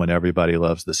old when Everybody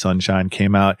Loves the Sunshine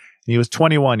came out. And he was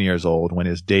 21 years old when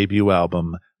his debut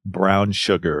album, Brown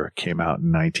Sugar, came out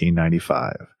in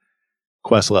 1995.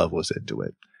 Questlove was into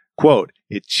it. Quote,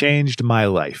 "It changed my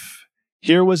life.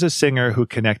 Here was a singer who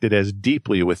connected as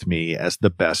deeply with me as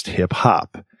the best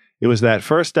hip-hop. It was that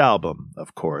first album,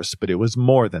 of course, but it was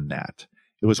more than that.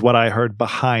 It was what I heard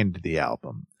behind the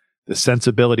album. The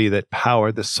sensibility that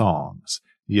powered the songs,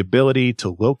 the ability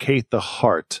to locate the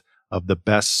heart of the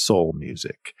best soul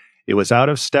music. It was out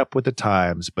of step with the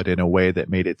times, but in a way that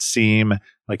made it seem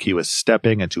like he was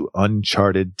stepping into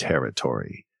uncharted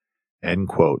territory." End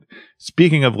quote.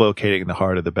 Speaking of locating the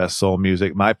heart of the best soul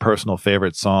music, my personal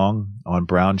favorite song on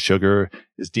Brown Sugar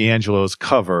is D'Angelo's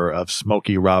cover of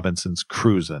Smokey Robinson's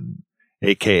Cruisin',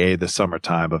 a.k.a. The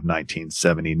Summertime of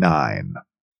 1979.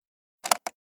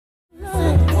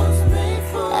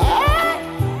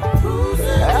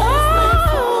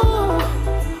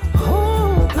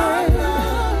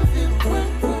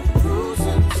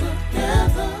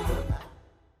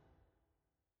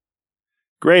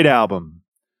 Great album,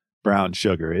 Brown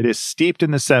Sugar. It is steeped in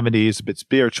the 70s, but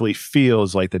spiritually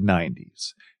feels like the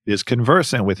 90s. It is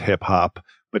conversant with hip-hop,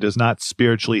 but does not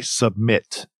spiritually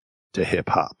submit to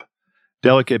hip-hop.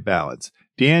 Delicate balance.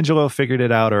 D'Angelo figured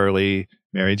it out early.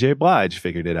 Mary J. Blige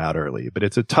figured it out early, but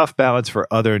it's a tough balance for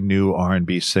other new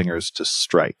R&B singers to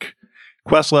strike.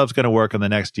 Questlove's going to work on the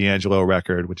next D'Angelo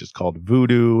record, which is called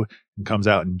Voodoo, and comes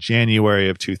out in January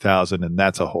of 2000, and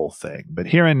that's a whole thing. But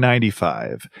here in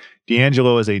 95,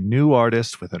 D'Angelo is a new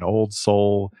artist with an old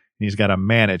soul, and he's got a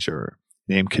manager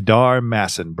named Kedar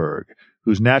Massenberg,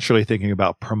 who's naturally thinking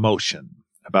about promotion,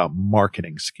 about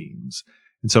marketing schemes.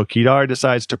 And so Kedar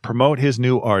decides to promote his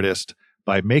new artist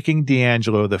by making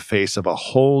D'Angelo the face of a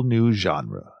whole new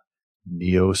genre,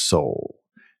 neo-soul.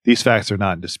 These facts are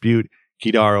not in dispute.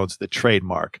 Kedar owns the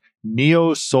trademark.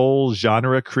 Neo-soul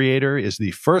genre creator is the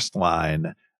first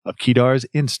line of Kedar's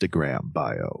Instagram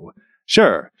bio.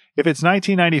 Sure, if it's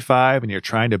 1995 and you're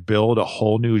trying to build a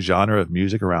whole new genre of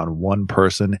music around one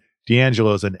person,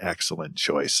 D'Angelo's an excellent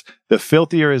choice. The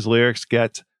filthier his lyrics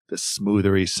get, the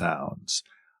smoother he sounds.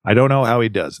 I don't know how he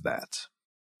does that.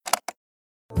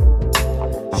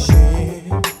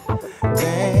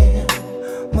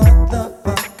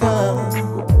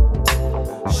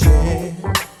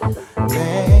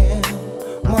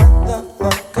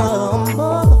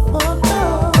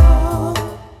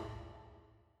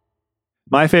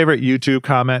 My favorite YouTube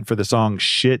comment for the song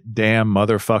Shit Damn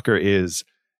Motherfucker is,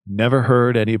 "Never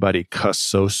heard anybody cuss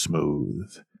so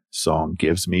smooth. Song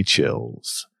gives me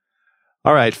chills."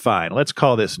 All right, fine. Let's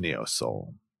call this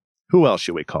neo-soul. Who else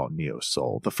should we call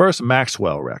neo-soul? The first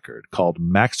Maxwell record, called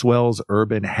Maxwell's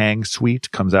Urban Hang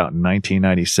Suite, comes out in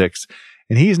 1996,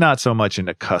 and he's not so much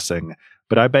into cussing,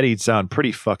 but I bet he'd sound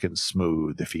pretty fucking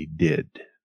smooth if he did.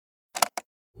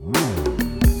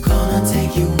 Gonna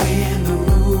take you in the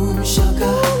room, sugar.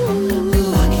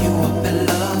 Lock you up in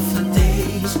love for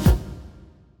days.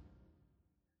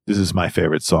 This is my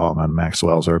favorite song on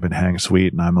Maxwell's Urban Hang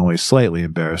Suite, and I'm only slightly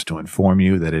embarrassed to inform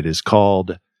you that it is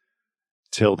called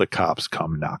Till the Cops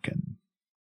Come Knockin'.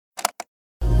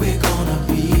 We're gonna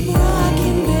be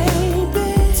rocking,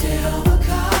 baby, till the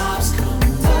cops come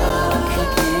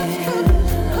knocking.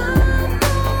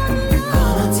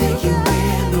 Gonna take you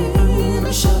in the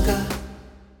room, sugar.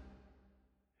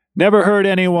 Never heard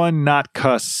anyone not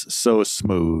cuss so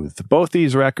smooth. Both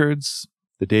these records,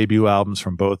 the debut albums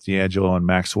from both D'Angelo and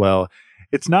Maxwell,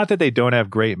 it's not that they don't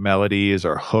have great melodies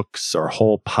or hooks or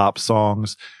whole pop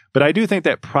songs, but I do think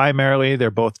that primarily they're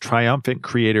both triumphant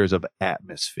creators of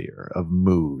atmosphere, of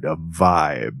mood, of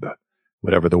vibe,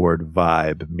 whatever the word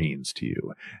vibe means to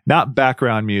you. Not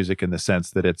background music in the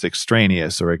sense that it's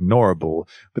extraneous or ignorable,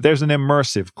 but there's an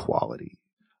immersive quality,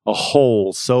 a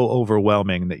whole so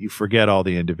overwhelming that you forget all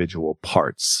the individual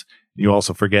parts. You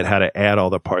also forget how to add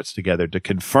all the parts together to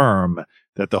confirm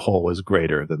that the whole is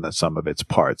greater than the sum of its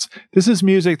parts. This is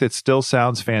music that still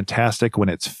sounds fantastic when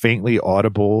it's faintly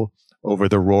audible over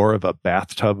the roar of a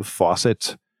bathtub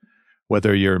faucet,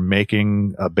 whether you're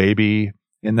making a baby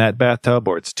in that bathtub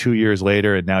or it's 2 years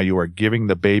later and now you are giving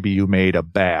the baby you made a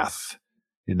bath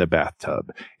in the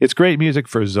bathtub. It's great music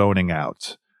for zoning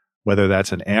out, whether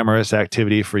that's an amorous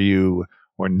activity for you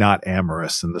or not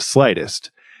amorous in the slightest.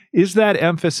 Is that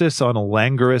emphasis on a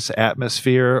languorous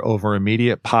atmosphere over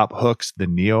immediate pop hooks the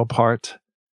neo part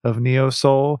of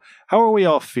neo-soul? How are we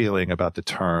all feeling about the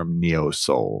term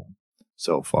neo-soul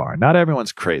so far? Not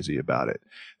everyone's crazy about it.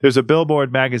 There's a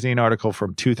Billboard magazine article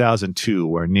from 2002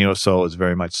 where neo-soul is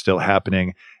very much still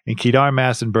happening, and Kedar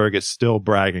Massenberg is still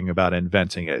bragging about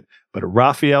inventing it. But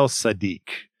Raphael Saadiq,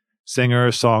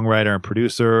 singer, songwriter, and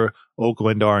producer,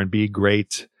 Oakland R&B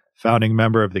great, founding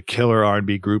member of the killer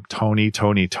R&B group Tony,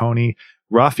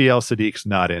 Raphael Saadiq's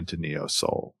not into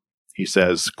neo-soul. He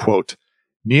says, quote,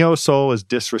 "Neo-soul is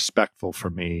disrespectful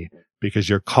for me because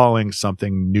you're calling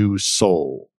something new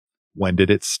soul. When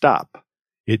did it stop?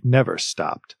 It never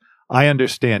stopped. I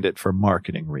understand it for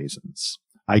marketing reasons.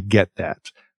 I get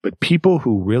that. But people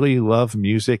who really love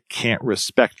music can't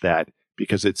respect that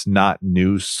because it's not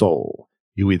new soul.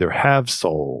 You either have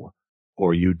soul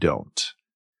or you don't."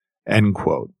 End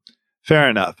quote. Fair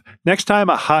enough. Next time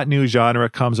a hot new genre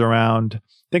comes around,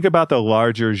 think about the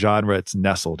larger genre it's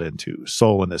nestled into,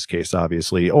 soul in this case,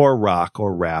 obviously, or rock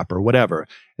or rap or whatever.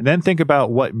 And then think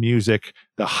about what music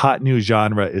the hot new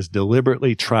genre is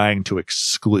deliberately trying to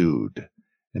exclude.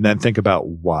 And then think about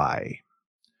why.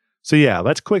 So yeah,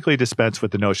 let's quickly dispense with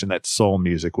the notion that soul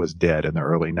music was dead in the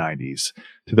early 90s,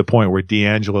 to the point where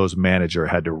D'Angelo's manager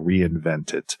had to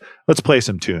reinvent it. Let's play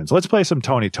some tunes. Let's play some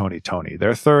Tony.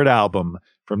 Their third album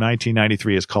from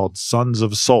 1993 is called Sons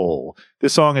of Soul.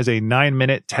 This song is a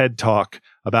 9-minute TED Talk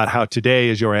about how today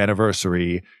is your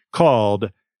anniversary,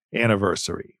 called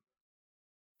Anniversary.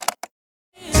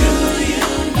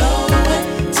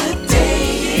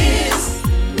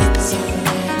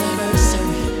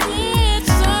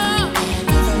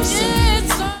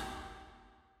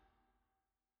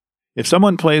 If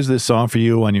someone plays this song for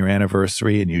you on your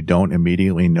anniversary and you don't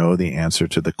immediately know the answer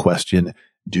to the question,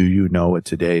 do you know what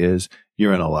today is?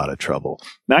 You're in a lot of trouble.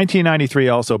 1993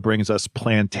 also brings us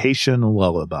Plantation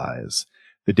Lullabies,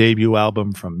 the debut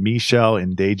album from Michel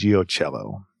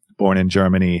Indagiocello. Born in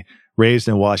Germany, raised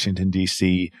in Washington,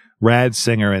 D.C., rad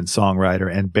singer and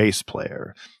songwriter and bass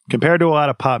player. Compared to a lot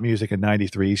of pop music in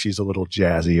 93, she's a little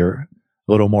jazzier, a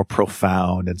little more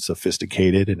profound and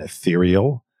sophisticated and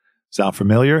ethereal. Sound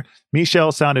familiar?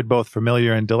 Michelle sounded both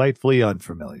familiar and delightfully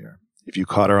unfamiliar. If you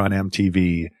caught her on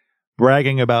MTV,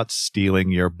 bragging about stealing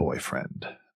your boyfriend.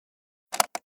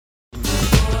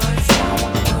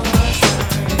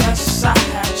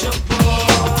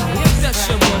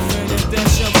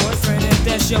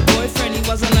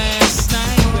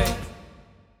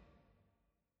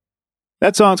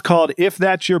 That song's called If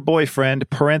That's Your Boyfriend,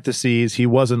 parentheses, he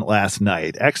wasn't last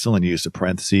night. Excellent use of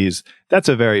parentheses. That's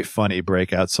a very funny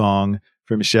breakout song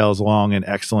for Michelle's long and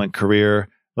excellent career.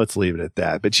 Let's leave it at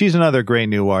that. But she's another great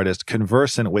new artist,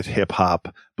 conversant with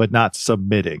hip-hop, but not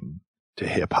submitting to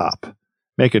hip-hop.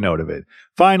 Make a note of it.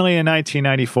 Finally, in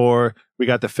 1994, we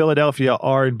got the Philadelphia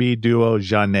R&B duo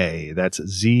Zhane. That's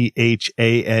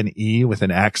Z-H-A-N-E with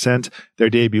an accent. Their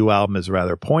debut album is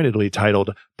rather pointedly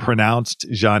titled Pronounced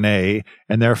Zhane,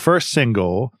 and their first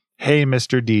single, Hey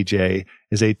Mr. DJ,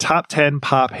 is a top 10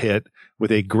 pop hit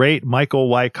with a great Michael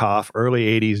Wyckoff early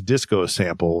 80s disco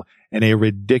sample and a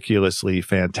ridiculously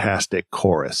fantastic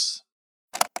chorus.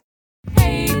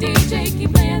 Hey DJ,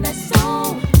 keep playing that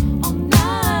song all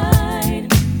night,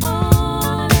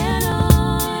 on and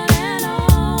on and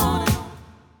on.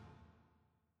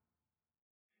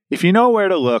 If you know where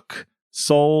to look,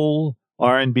 soul,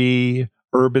 R&B,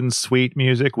 urban sweet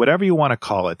music, whatever you want to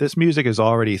call it. This music is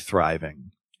already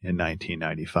thriving in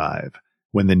 1995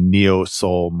 when the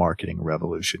neo-soul marketing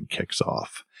revolution kicks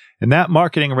off. And that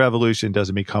marketing revolution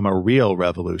doesn't become a real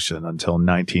revolution until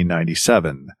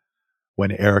 1997 when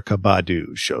Erykah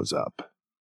Badu shows up.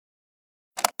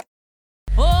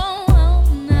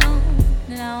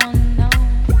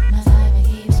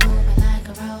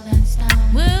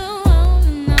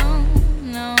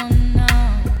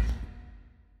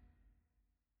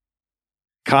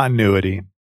 Continuity.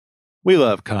 We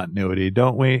love continuity,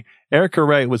 don't we? Erykah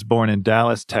Wright was born in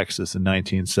Dallas, Texas in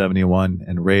 1971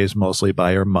 and raised mostly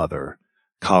by her mother,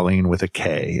 Colleen with a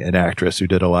K, an actress who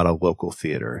did a lot of local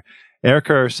theater. Erykah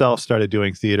herself started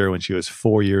doing theater when she was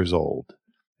 4 years old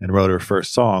and wrote her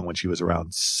first song when she was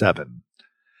around 7.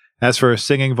 As for her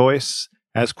singing voice,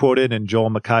 as quoted in Joel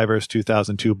McIver's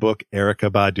 2002 book,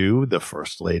 Erykah Badu, the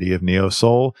First Lady of Neo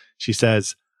Soul, she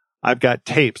says, "I've got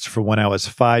tapes from when I was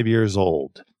 5 years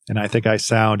old, and I think I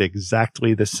sound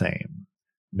exactly the same.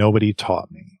 Nobody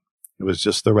taught me. It was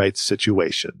just the right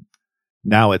situation.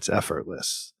 Now it's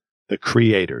effortless. The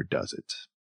creator does it."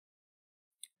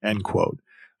 End quote.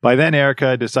 By then,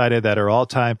 Erykah decided that her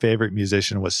all-time favorite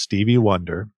musician was Stevie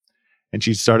Wonder, and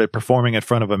she started performing in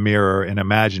front of a mirror and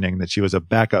imagining that she was a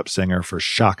backup singer for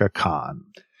Shaka Khan.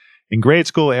 In grade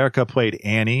school, Erykah played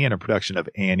Annie in a production of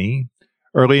Annie.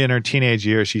 Early in her teenage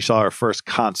years, she saw her first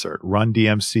concert, Run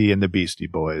DMC and the Beastie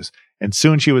Boys, and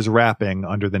soon she was rapping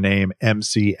under the name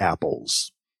MC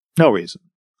Apples. No reason.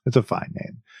 It's a fine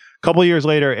name. A couple years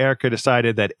later, Erykah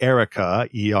decided that Erykah,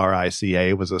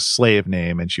 E-R-I-C-A, was a slave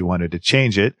name and she wanted to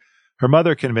change it. Her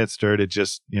mother convinced her to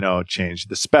just, change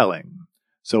the spelling.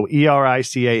 So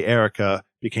E-R-I-C-A Erykah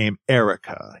became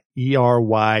Erykah,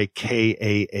 E-R-Y-K-A-H,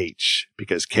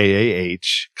 because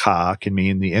K-A-H, Ka, can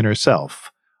mean the inner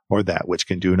self, or that which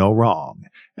can do no wrong.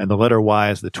 And the letter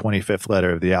Y is the 25th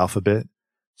letter of the alphabet.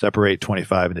 Separate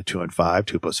 25 into 2 and 5.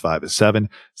 2 plus 5 is 7.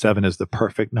 7 is the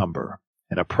perfect number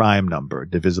and a prime number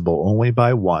divisible only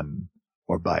by 1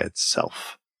 or by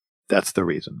itself. That's the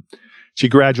reason. She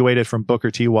graduated from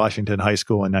Booker T. Washington High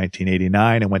School in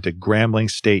 1989 and went to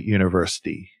Grambling State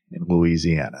University in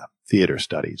Louisiana, theater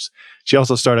studies. She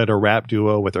also started a rap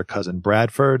duo with her cousin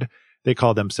Bradford. They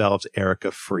call themselves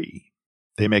Erykah Free.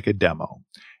 They make a demo.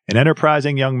 An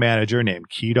enterprising young manager named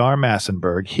Kedar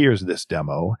Massenberg hears this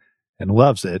demo and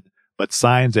loves it, but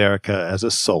signs Erykah as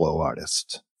a solo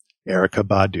artist. Erykah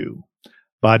Badu.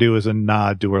 Badu is a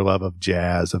nod to her love of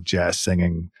jazz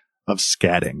singing, of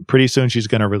scatting. Pretty soon she's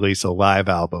going to release a live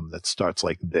album that starts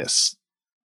like this.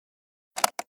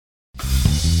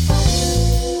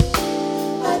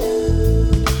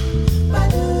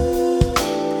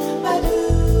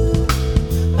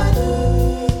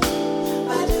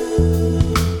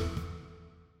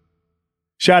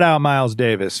 Shout out Miles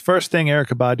Davis. First thing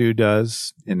Erykah Badu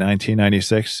does in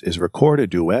 1996 is record a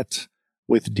duet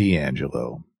with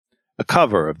D'Angelo, a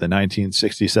cover of the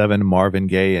 1967 Marvin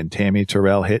Gaye and Tammy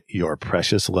Terrell hit Your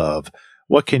Precious Love.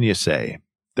 What can you say?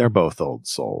 They're both old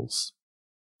souls.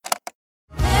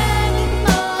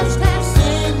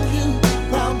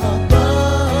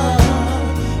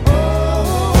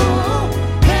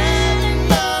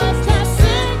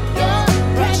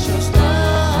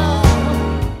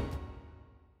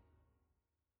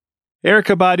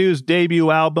 Erykah Badu's debut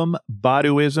album,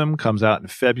 Baduism, comes out in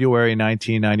February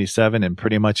 1997, and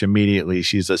pretty much immediately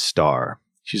she's a star.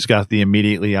 She's got the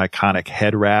immediately iconic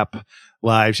head wrap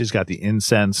live. She's got the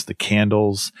incense, the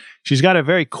candles. She's got a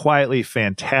very quietly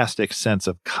fantastic sense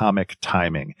of comic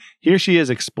timing. Here she is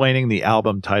explaining the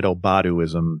album title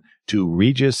Baduism to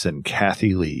Regis and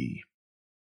Kathy Lee.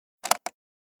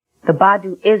 The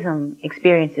Baduism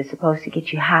experience is supposed to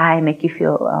get you high and make you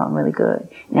feel really good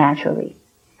naturally.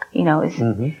 It's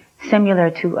similar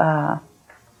to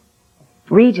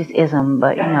Regisism,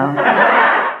 but,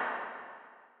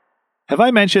 Have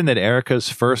I mentioned that Erykah's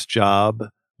first job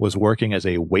was working as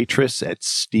a waitress at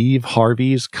Steve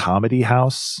Harvey's Comedy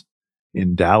House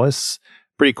in Dallas?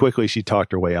 Pretty quickly, she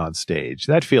talked her way on stage.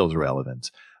 That feels relevant.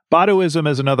 Baduism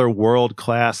is another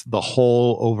world-class, the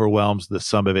whole overwhelms the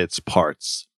sum of its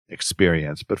parts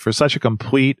experience. But for such a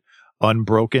complete,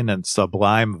 unbroken, and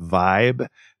sublime vibe,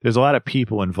 there's a lot of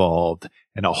people involved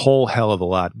and a whole hell of a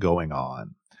lot going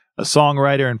on. A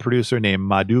songwriter and producer named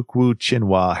Madukwu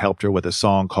Chinwa helped her with a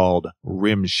song called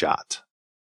Rim Shot.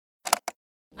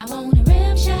 I want a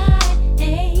rim shot,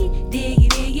 ayy, diggy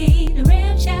diggy, the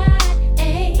rim shot,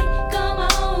 ayy, come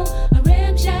on, a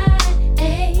rim shot,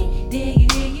 ayy, diggy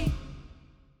diggy.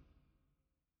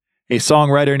 A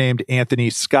songwriter named Anthony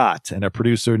Scott and a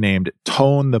producer named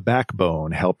Tone the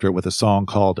Backbone helped her with a song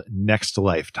called Next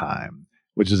Lifetime,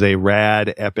 which is a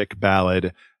rad, epic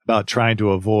ballad about trying to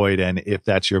avoid an if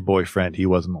that's your boyfriend, he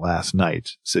wasn't last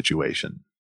night situation.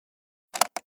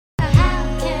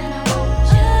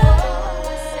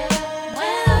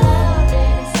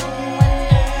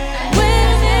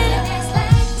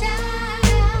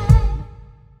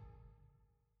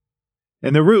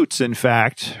 And the Roots, in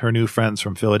fact, her new friends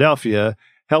from Philadelphia,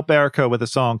 help Erykah with a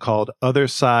song called Other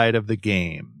Side of the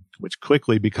Game, which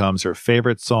quickly becomes her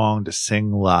favorite song to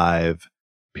sing live,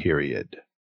 period.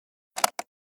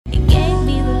 It gave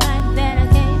me the life that I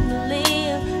came to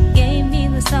live, gave me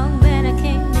the song that I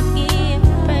came to give.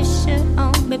 Pressure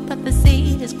on me, but the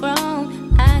seed is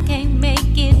grown. I can't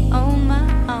make it on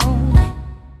my own.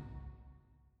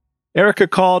 Erykah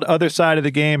called Other Side of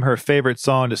the Game her favorite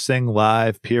song to sing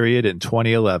live, period, in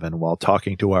 2011 while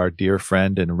talking to our dear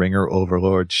friend and ringer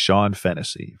overlord Sean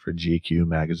Fennessy for GQ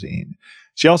magazine.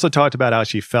 She also talked about how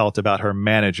she felt about her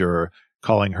manager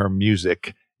calling her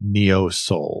music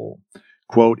neo-soul.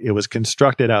 Quote, "It was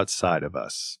constructed outside of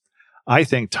us. I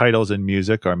think titles in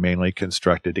music are mainly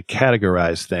constructed to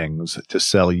categorize things, to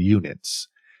sell units.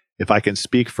 If I can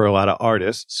speak for a lot of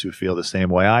artists who feel the same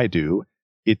way I do,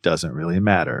 it doesn't really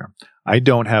matter. I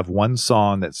don't have one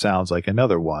song that sounds like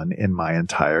another one in my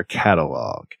entire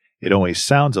catalog. It only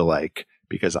sounds alike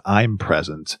because I'm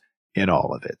present in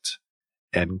all of it."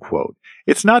 End quote.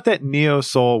 It's not that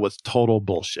neo-soul was total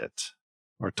bullshit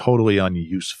or totally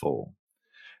unuseful.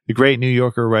 The great New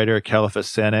Yorker writer Kelefa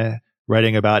Sene,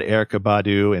 writing about Erykah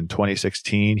Badu in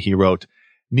 2016, he wrote,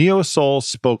 "Neo-soul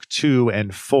spoke to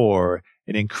and for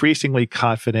an increasingly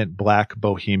confident Black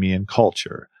bohemian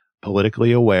culture,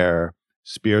 politically aware,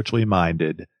 spiritually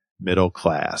minded, middle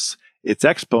class. Its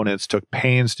exponents took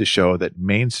pains to show that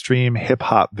mainstream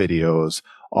hip-hop videos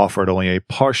offered only a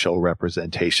partial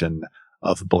representation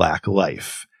of Black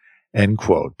life." End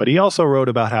quote. But he also wrote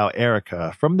about how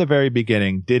Erykah, from the very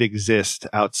beginning, did exist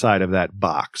outside of that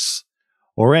box,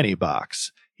 or any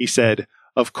box. He said,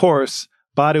 "Of course,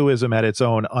 Baduism had its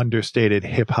own understated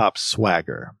hip-hop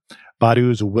swagger.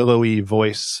 Badu's willowy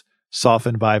voice,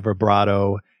 softened by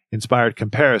vibrato, inspired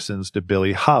comparisons to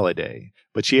Billie Holiday,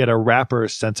 but she had a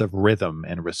rapper's sense of rhythm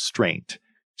and restraint.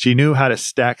 She knew how to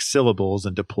stack syllables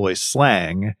and deploy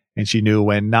slang, and she knew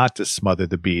when not to smother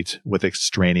the beat with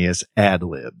extraneous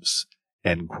ad-libs."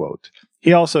 End quote.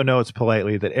 He also notes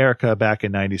politely that Erykah back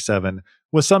in 97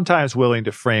 was sometimes willing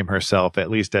to frame herself at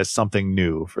least as something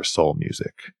new for soul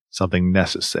music, something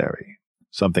necessary,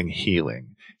 something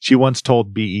healing. She once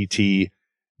told BET,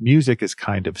 "Music is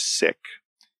kind of sick.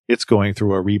 It's going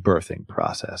through a rebirthing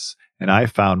process, and I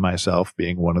found myself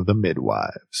being one of the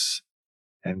midwives."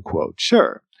 End quote.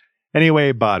 Sure.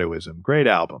 Anyway, Baduism, great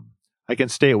album. I can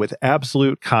state with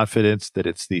absolute confidence that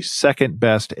it's the second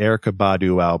best Erykah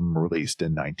Badu album released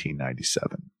in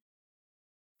 1997.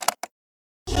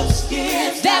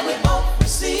 That we both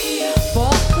receive.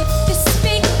 Boy, put this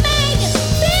big thing in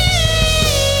the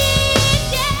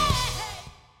bed, yeah.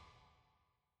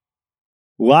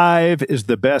 Live is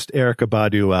the best Erykah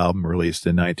Badu album released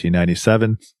in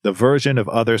 1997. The version of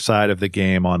Other Side of the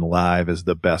Game on Live is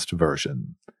the best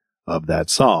version of that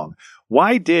song.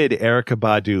 Why did Erykah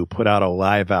Badu put out a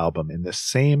live album in the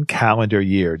same calendar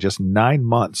year, just 9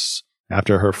 months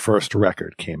after her first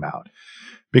record came out?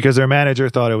 Because her manager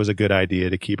thought it was a good idea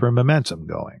to keep her momentum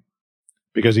going.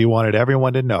 Because he wanted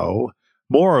everyone to know,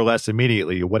 more or less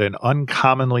immediately, what an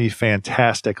uncommonly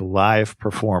fantastic live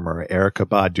performer Erykah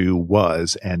Badu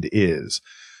was and is.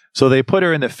 So they put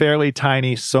her in the fairly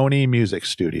tiny Sony Music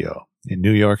Studio in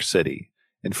New York City,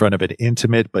 in front of an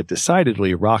intimate but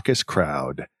decidedly raucous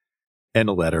crowd, and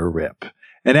let her rip.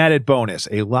 An added bonus,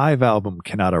 a live album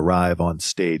cannot arrive on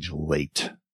stage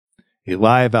late. A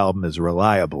live album is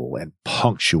reliable and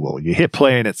punctual. You hit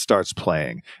play and it starts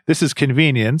playing. This is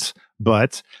convenient,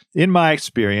 but in my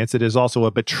experience, it is also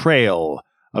a betrayal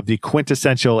of the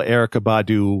quintessential Erykah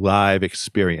Badu live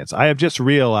experience. I have just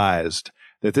realized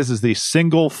that this is the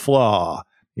single flaw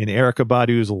in Erykah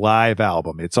Badu's live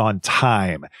album. It's on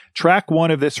time. Track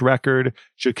 1 of this record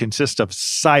should consist of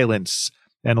silence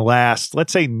and last,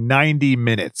 let's say, 90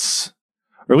 minutes,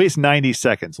 or at least 90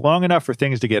 seconds, long enough for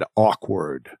things to get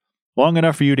awkward, long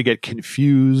enough for you to get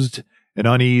confused and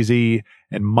uneasy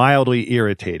and mildly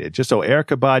irritated, just so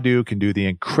Erykah Badu can do the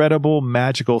incredible,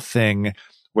 magical thing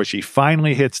where she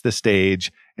finally hits the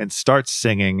stage and starts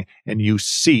singing, and you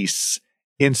cease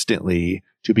instantly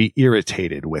to be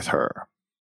irritated with her.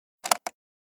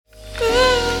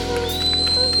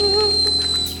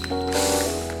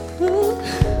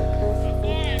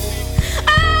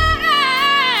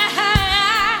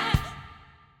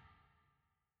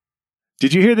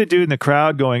 Did you hear the dude in the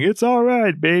crowd going, "It's all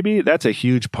right, baby"? That's a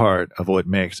huge part of what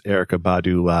makes Erykah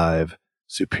Badu Live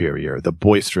superior, the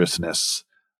boisterousness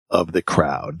of the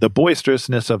crowd. The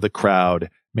boisterousness of the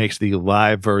crowd makes the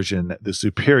live version the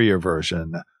superior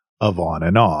version of On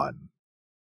and On.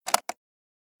 Like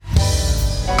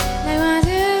 1,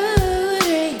 2,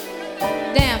 3.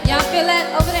 Damn, y'all feel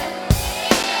that over there?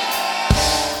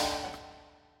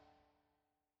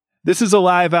 This is a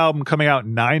live album coming out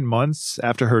 9 months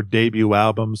after her debut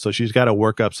album, so she's got to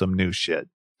work up some new shit,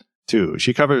 too.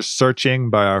 She covers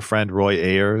Searching by our friend Roy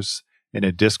Ayers in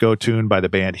a disco tune by the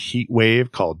band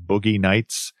Heatwave called Boogie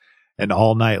Nights, and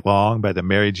All Night Long by the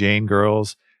Mary Jane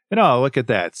Girls, and oh, look at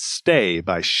that, Stay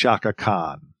by Shaka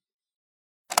Khan.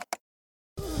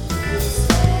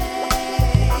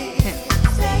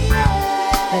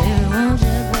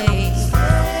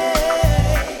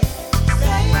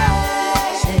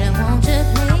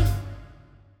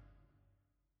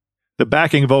 The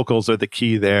backing vocals are the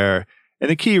key there, and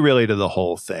the key really to the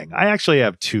whole thing. I actually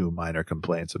have 2 minor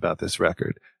complaints about this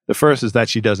record. The first is that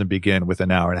she doesn't begin with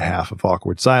an hour and a half of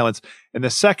awkward silence, and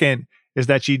the second is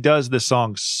that she does the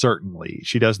song Certainly.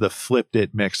 She does the flipped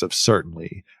it mix of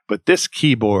Certainly, but this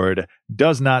keyboard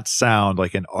does not sound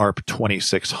like an ARP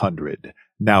 2600.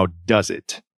 Now, does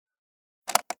it?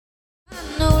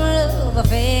 No love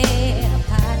affair,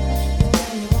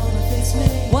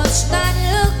 what's not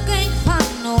looking for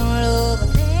no love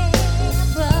affair,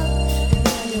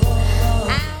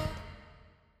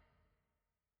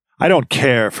 I don't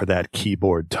care for that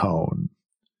keyboard tone.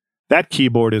 That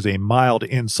keyboard is a mild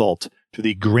insult to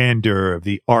the grandeur of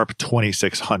the ARP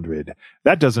 2600.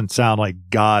 That doesn't sound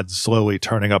like God slowly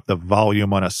turning up the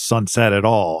volume on a sunset at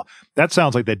all. That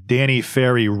sounds like the Danny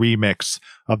Ferry remix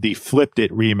of the Flipped It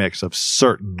remix of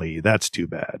Certainly. That's too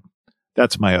bad.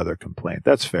 That's my other complaint.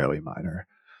 That's fairly minor.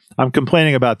 I'm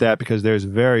complaining about that because there's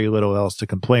very little else to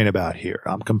complain about here.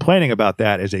 I'm complaining about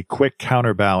that as a quick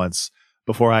counterbalance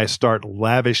before I start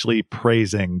lavishly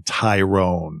praising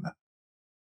Tyrone.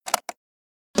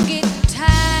 get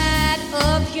tired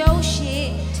of your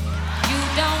shit. You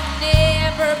don't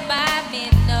never buy me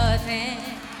nothing.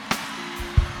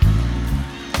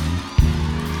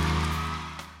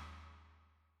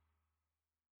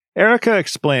 Erykah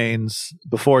explains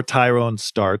before Tyrone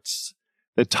starts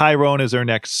that Tyrone is her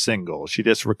next single. She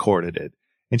just recorded it.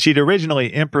 And she'd originally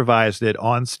improvised it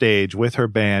on stage with her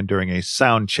band during a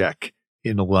sound check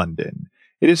in London.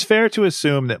 It is fair to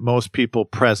assume that most people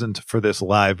present for this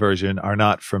live version are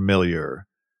not familiar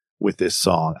with this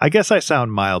song. I guess I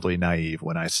sound mildly naive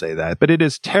when I say that, but it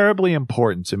is terribly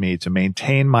important to me to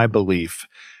maintain my belief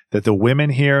that the women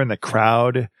here in the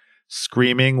crowd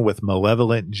screaming with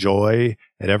malevolent joy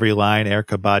at every line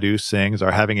Erykah Badu sings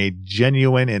are having a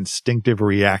genuine instinctive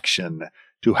reaction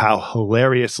to how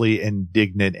hilariously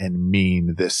indignant and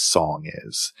mean this song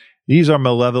is. These are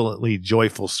malevolently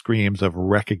joyful screams of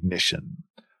recognition,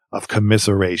 of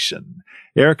commiseration.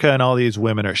 Erykah and all these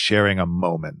women are sharing a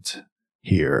moment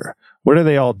here. What are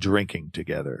they all drinking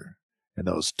together in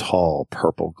those tall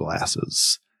purple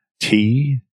glasses?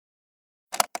 Tea?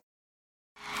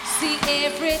 See,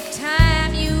 every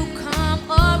time you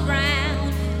come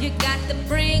around, you got to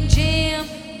bring Jim,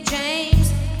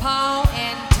 James, Paul,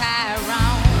 and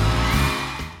Tyrone.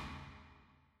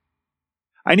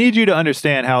 I need you to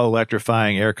understand how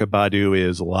electrifying Erykah Badu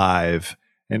is live,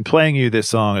 and playing you this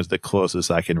song is the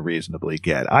closest I can reasonably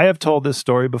get. I have told this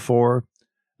story before,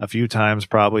 a few times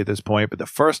probably at this point, but the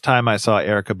first time I saw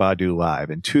Erykah Badu live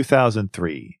in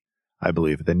 2003, I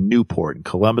believe, at the Newport in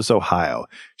Columbus, Ohio,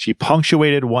 she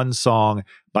punctuated one song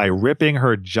by ripping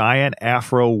her giant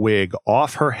afro wig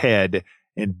off her head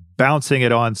and bouncing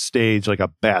it on stage like a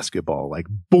basketball, like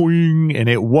boing, and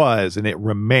it was, and it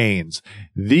remains,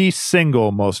 the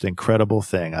single most incredible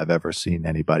thing I've ever seen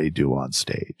anybody do on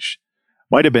stage.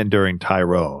 Might have been during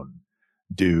Tyrone.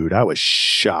 Dude, I was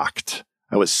shocked.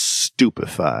 I was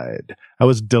stupefied. I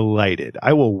was delighted.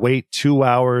 I will wait 2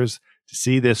 hours to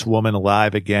see this woman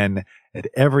live again at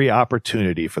every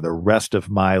opportunity for the rest of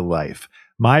my life.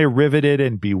 My riveted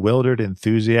and bewildered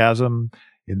enthusiasm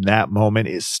in that moment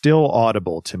is still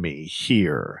audible to me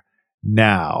here,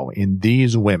 now, in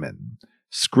these women,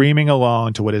 screaming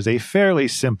along to what is a fairly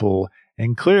simple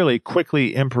and clearly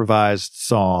quickly improvised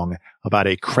song about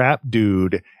a crap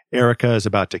dude Erykah is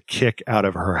about to kick out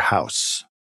of her house.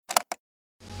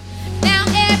 Now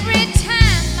every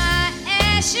time I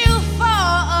ask you for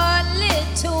a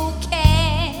little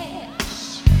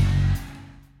cash.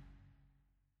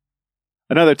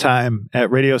 Another time, at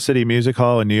Radio City Music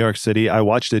Hall in New York City, I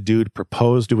watched a dude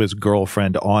propose to his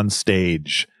girlfriend on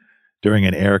stage during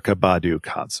an Erykah Badu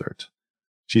concert.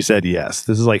 She said yes.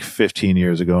 This is like 15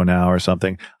 years ago now or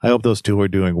something. I hope those two are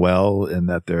doing well and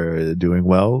that they're doing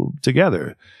well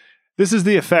together. This is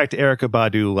the effect Erykah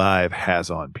Badu live has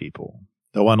on people.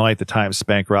 Though unlike the time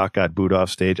Spank Rock got booed off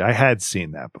stage, I had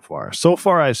seen that before. So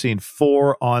far, I've seen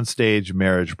 4 onstage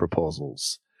marriage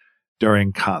proposals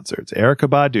during concerts. Erykah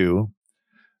Badu,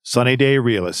 Sunny Day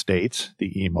Real Estate,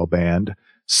 the emo band,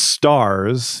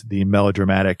 Stars, the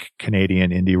melodramatic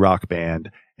Canadian indie rock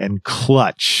band, and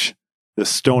Clutch, the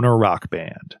stoner rock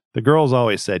band. The girls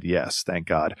always said yes, thank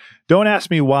God. Don't ask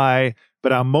me why,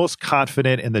 but I'm most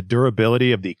confident in the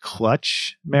durability of the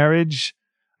Clutch marriage.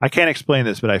 I can't explain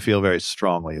this, but I feel very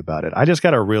strongly about it. I just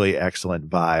got a really excellent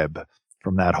vibe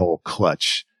from that whole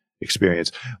Clutch experience.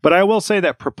 But I will say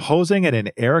that proposing at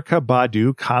an Erykah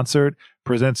Badu concert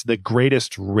presents the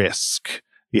greatest risk,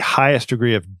 the highest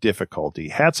degree of difficulty.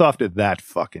 Hats off to that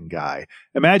fucking guy.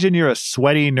 Imagine you're a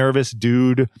sweaty, nervous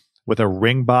dude with a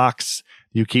ring box.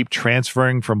 You keep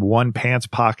transferring from one pants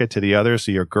pocket to the other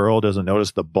so your girl doesn't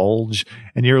notice the bulge.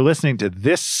 And you're listening to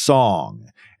this song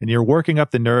and you're working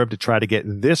up the nerve to try to get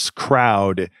this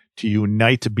crowd to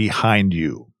unite behind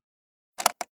you.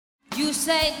 You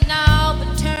say no,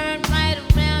 but turn right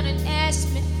around and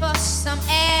ask me for some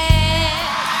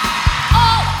ass.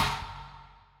 Oh!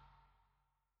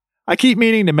 I keep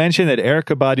meaning to mention that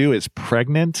Erykah Badu is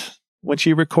pregnant when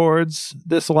she records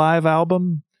this live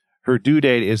album. Her due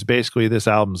date is basically this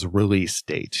album's release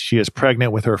date. She is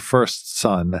pregnant with her first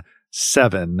son,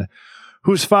 7,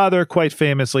 whose father, quite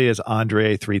famously, is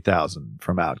Andre 3000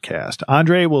 from Outkast.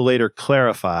 Andre will later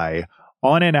clarify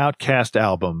on an Outkast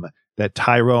album that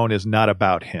Tyrone is not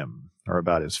about him or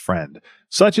about his friend.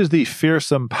 Such is the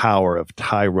fearsome power of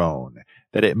Tyrone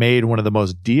that it made one of the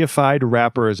most deified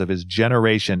rappers of his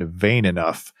generation vain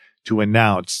enough to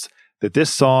announce that this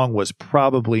song was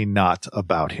probably not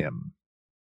about him.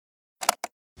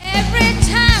 Every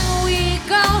time we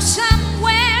go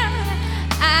somewhere,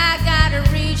 I gotta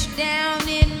reach down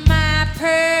in my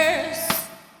purse.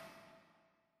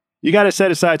 You got to set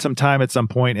aside some time at some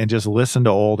point and just listen to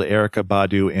old Erykah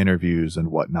Badu interviews and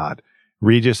whatnot.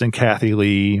 Regis and Kathy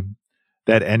Lee,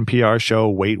 that NPR show,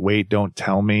 Wait, Don't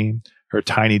Tell Me, her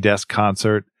Tiny Desk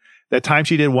concert, that time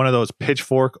she did one of those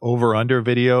Pitchfork over-under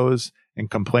videos and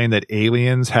complained that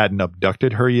aliens hadn't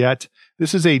abducted her yet.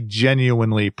 This is a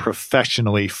genuinely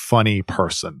professionally funny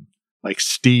person, like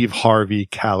Steve Harvey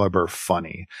caliber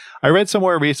funny. I read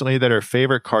somewhere recently that her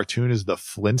favorite cartoon is the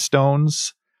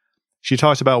Flintstones. She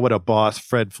talks about what a boss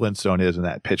Fred Flintstone is in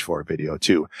that Pitchfork video,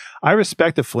 too. I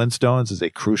respect the Flintstones as a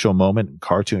crucial moment in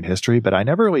cartoon history, but I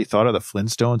never really thought of the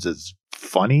Flintstones as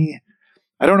funny.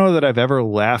 I don't know that I've ever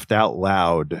laughed out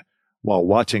loud while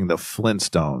watching the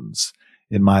Flintstones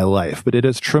in my life, but it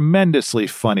is tremendously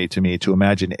funny to me to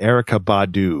imagine Erykah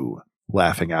Badu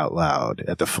laughing out loud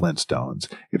at the Flintstones.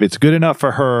 If it's good enough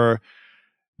for her,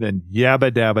 then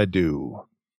yabba dabba do.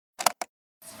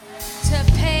 To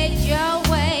pay your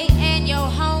way and your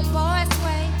homeboy's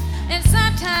way, and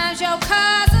sometimes your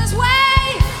cousin's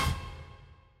way.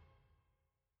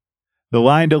 The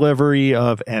line delivery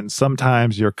of "and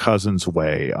sometimes your cousin's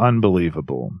way,"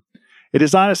 unbelievable. It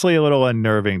is honestly a little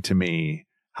unnerving to me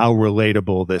how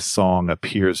relatable this song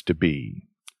appears to be,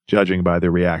 judging by the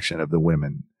reaction of the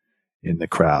women in the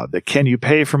crowd. The "can you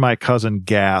pay for my cousin"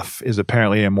 gaffe is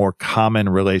apparently a more common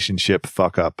relationship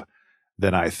fuck-up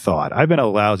than I thought. I've been a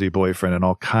lousy boyfriend in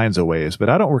all kinds of ways, but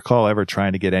I don't recall ever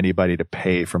trying to get anybody to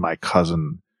pay for my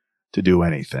cousin to do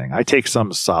anything. I take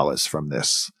some solace from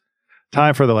this.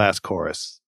 Time for the last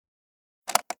chorus.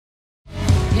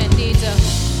 You need to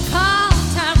call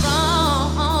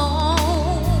Tyrone.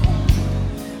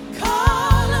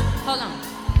 Call him. Hold on.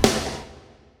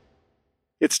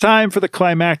 It's time for the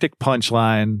climactic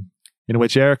punchline in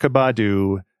which Erykah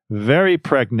Badu, very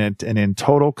pregnant and in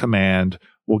total command,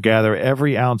 will gather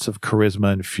every ounce of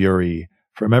charisma and fury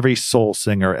from every soul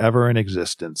singer ever in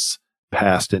existence,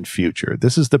 past and future.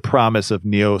 This is the promise of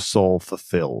neo-soul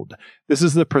fulfilled. This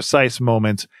is the precise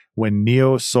moment when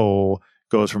neo-soul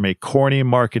goes from a corny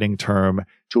marketing term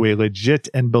to a legit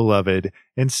and beloved,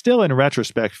 and still in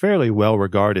retrospect fairly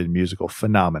well-regarded musical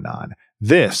phenomenon.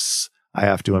 This, I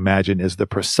have to imagine, is the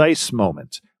precise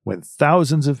moment when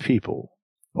thousands of people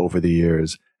over the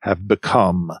years have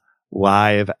become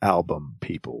live album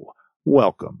people.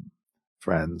 Welcome,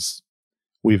 friends.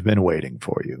 We've been waiting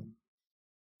for you.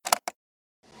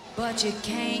 But you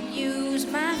can't use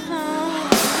my phone.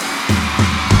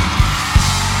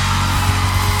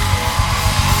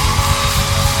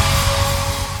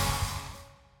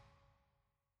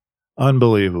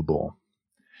 Unbelievable.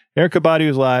 Erykah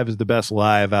Badu's Live is the best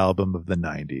live album of the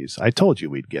 90s. I told you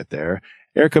we'd get there.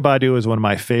 Erykah Badu is one of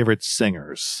my favorite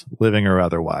singers, living or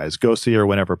otherwise. Go see her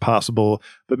whenever possible,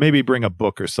 but maybe bring a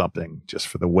book or something just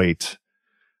for the wait,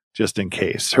 just in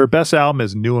case. Her best album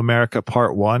is New America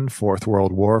Part 1, Fourth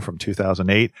World War from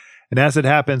 2008. And as it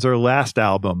happens, her last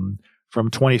album from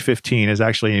 2015 is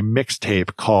actually a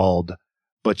mixtape called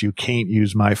But You Can't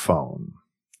Use My Phone.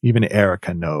 Even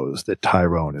Erykah knows that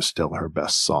Tyrone is still her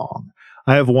best song.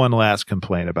 I have one last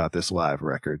complaint about this live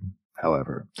record,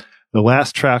 however. The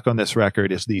last track on this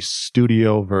record is the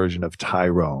studio version of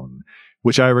Tyrone,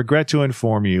 which I regret to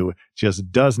inform you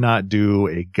just does not do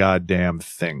a goddamn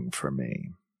thing for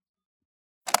me.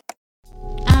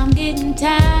 I'm getting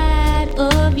tired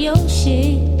of your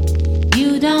shit.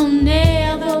 You don't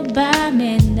never buy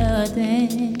me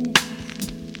nothing.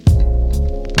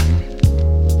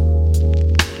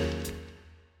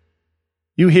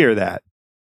 You hear that,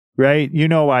 right? You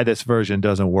know why this version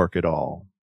doesn't work at all,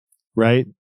 right?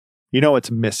 You know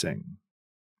it's missing,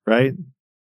 right?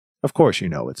 Of course you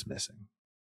know it's missing.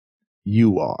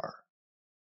 You are.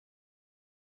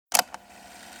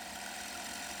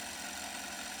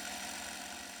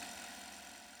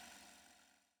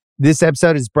 This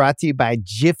episode is brought to you by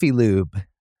Jiffy Lube.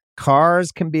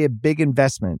 Cars can be a big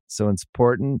investment, so it's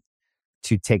important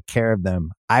to take care of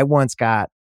them. I once got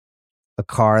a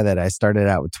car that I started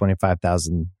out with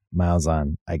 25,000 miles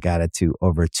on. I got it to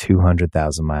over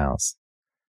 200,000 miles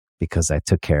because I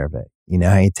took care of it. You know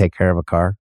how you take care of a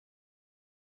car?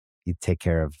 You take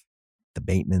care of the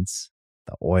maintenance,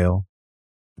 the oil,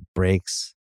 the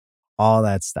brakes, all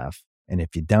that stuff. And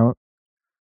if you don't,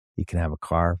 you can have a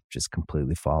car just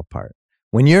completely fall apart.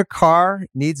 When your car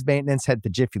needs maintenance, head to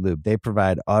Jiffy Lube. They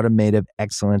provide automotive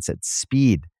excellence at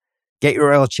speed. Get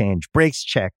your oil change, brakes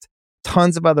checked,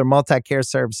 tons of other multi-care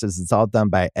services. It's all done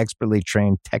by expertly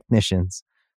trained technicians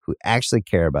who actually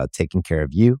care about taking care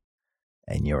of you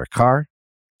and your car.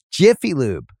 Jiffy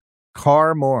Lube,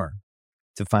 car more.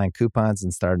 To find coupons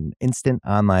and start an instant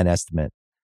online estimate,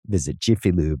 visit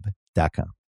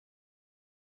jiffylube.com.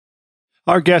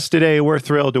 Our guest today, we're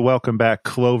thrilled to welcome back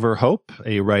Clover Hope,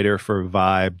 a writer for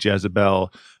Vibe,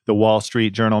 Jezebel, the Wall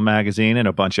Street Journal magazine, and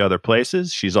a bunch of other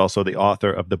places. She's also the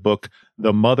author of the book,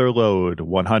 The Mother Lode,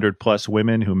 100 Plus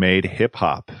Women Who Made Hip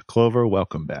Hop. Clover,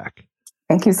 welcome back.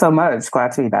 Thank you so much.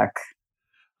 Glad to be back.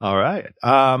 All right.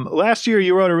 Last year,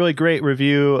 you wrote a really great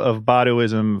review of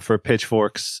Baduism for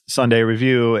Pitchfork's Sunday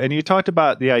Review, and you talked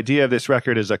about the idea of this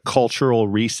record as a cultural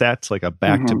reset, like a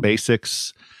back to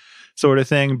basics sort of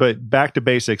thing, but back to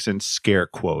basics in scare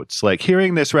quotes. Like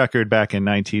hearing this record back in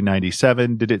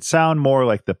 1997, did it sound more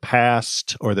like the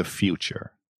past or the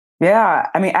future? Yeah.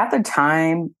 I mean, at the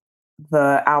time,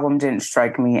 the album didn't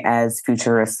strike me as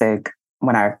futuristic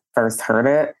when I first heard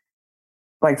it.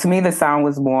 Like, to me, the sound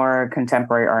was more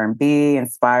contemporary R&B,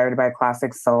 inspired by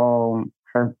classic soul.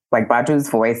 Badu's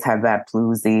voice had that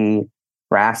bluesy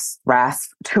rasp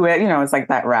to it. You know, it's like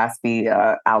that raspy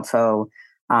alto.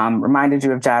 Reminded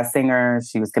you of jazz singers.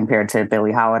 She was compared to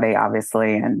Billie Holiday,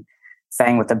 obviously, and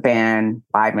sang with the band,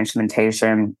 live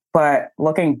instrumentation. But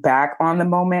looking back on the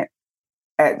moment,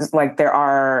 there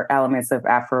are elements of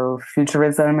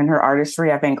Afrofuturism in her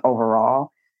artistry, I think,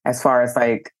 overall, as far as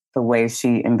like the way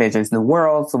she envisions the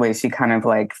world, the way she kind of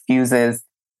like fuses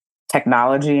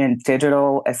technology and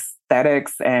digital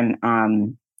aesthetics and I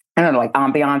don't know, like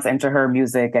ambiance into her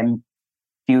music and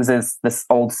fuses this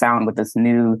old sound with these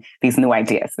new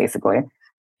ideas, basically.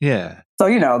 Yeah. So,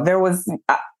 you know, there was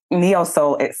neo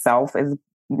soul itself is,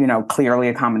 you know, clearly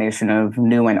a combination of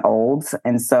new and old.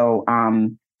 And so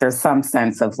there's some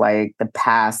sense of like the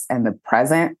past and the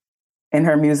present in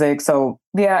her music. So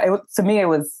yeah, to me, it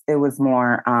was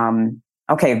more,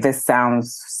 okay, this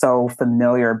sounds so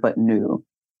familiar, but new,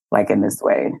 like in this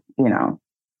way, you know,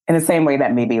 in the same way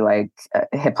that maybe like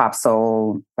hip hop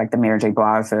soul, like the Mary J.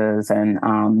 Blige's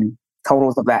and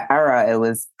totals of that era, it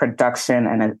was production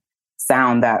and a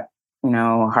sound that, you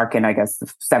know, harken, I guess, the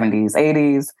 70s,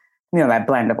 80s, you know, that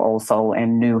blend of old soul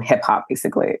and new hip hop,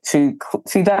 basically. She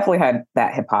definitely had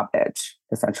that hip hop edge,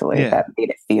 essentially, that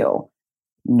made it feel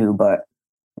new but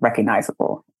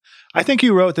recognizable. I think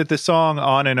you wrote that the song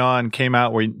On and On came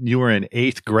out when you were in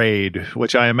 8th grade,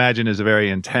 which I imagine is a very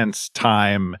intense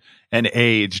time and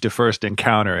age to first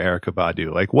encounter Erykah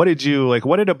Badu. Like, what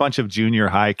did a bunch of junior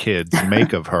high kids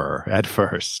make of her at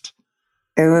first?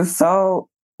 We were so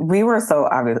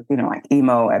obvious, you know, like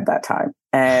emo at that time,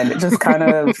 and just kind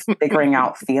of figuring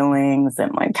out feelings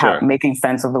and like making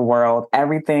sense of the world.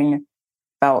 Everything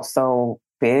felt so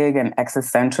big and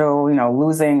existential. You know,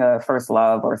 losing a first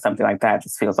love or something like that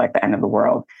just feels like the end of the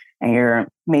world. And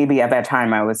maybe at that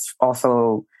time I was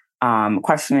also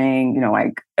questioning,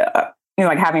 like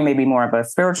having maybe more of a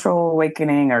spiritual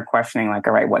awakening or questioning like,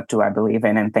 all right, what do I believe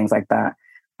in and things like that.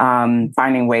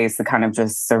 Finding ways to kind of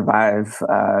just survive,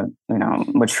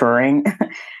 maturing.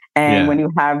 And when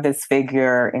you have this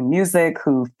figure in music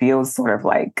who feels sort of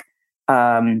like,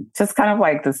 just kind of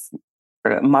like this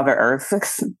Mother Earth,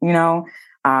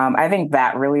 I think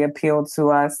that really appealed to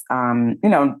us.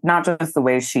 Not just the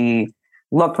way she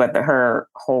looked, but her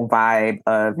whole vibe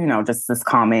of, just this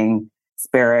calming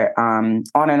spirit. On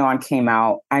and On came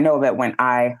out. I know that when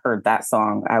I heard that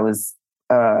song, I was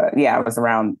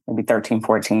around maybe 13,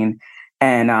 14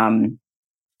 and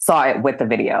saw it with the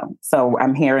video. So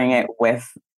I'm hearing it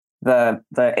with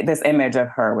this image of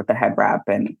her with the head wrap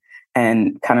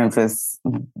and kind of just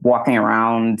walking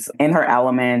around in her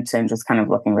element and just kind of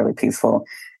looking really peaceful.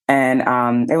 And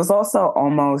it was also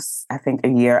almost, I think, a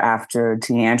year after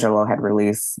D'Angelo had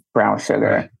released Brown Sugar.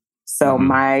 Right. So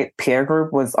my peer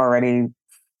group was already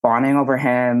fawning over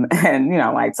him. And,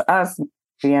 like to us,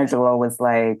 D'Angelo was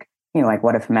like, like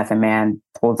what if Method Man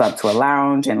pulls up to a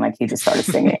lounge and like he just started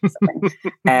singing something.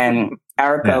 And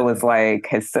Erykah was like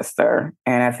his sister.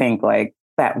 And I think like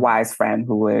that wise friend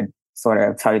who would sort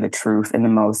of tell you the truth in the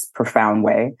most profound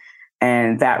way.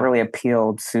 And that really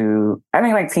appealed to, I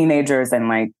think, like teenagers and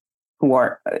like who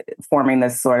are forming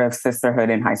this sort of sisterhood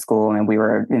in high school. And we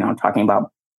were, talking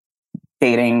about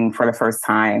dating for the first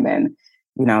time. And,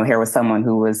 here was someone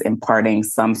who was imparting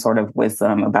some sort of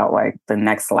wisdom about like the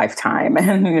next lifetime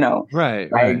and,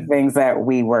 things that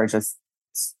we were just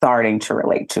starting to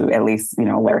relate to, at least,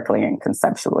 lyrically and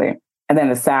conceptually. And then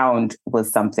the sound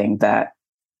was something that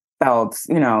felt,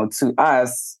 to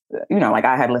us, like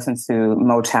I had listened to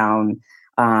Motown,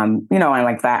 and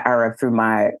like that era through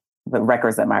the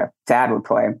records that my dad would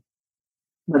play.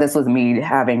 But this was me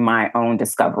having my own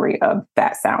discovery of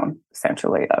that sound,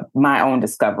 essentially, of my own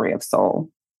discovery of soul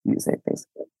music,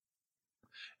 basically.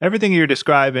 Everything you're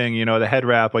describing, the head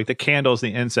wrap, like the candles,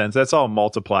 the incense, that's all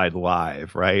multiplied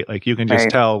live, right? Like you can just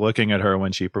tell looking at her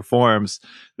when she performs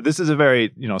that this is a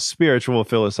very, spiritual,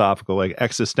 philosophical, like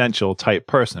existential type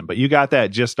person. But you got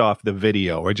that just off the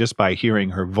video or just by hearing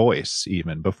her voice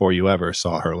even before you ever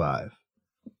saw her live.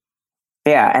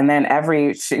 Yeah. And then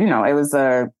it was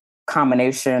a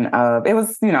combination of,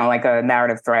 like a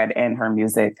narrative thread in her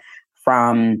music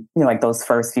from, like those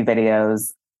first few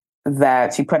videos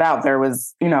that she put out. There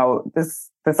was,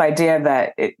 this idea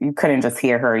that you couldn't just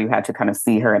hear her, you had to kind of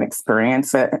see her and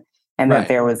experience it. And that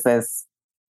there was this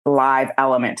live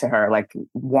element to her, like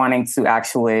wanting to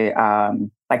actually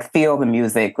like feel the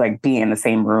music, like be in the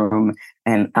same room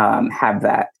and have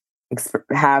that, like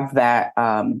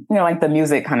the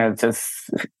music kind of just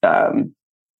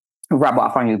rub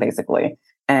off on you, basically.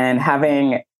 And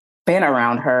having been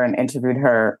around her and interviewed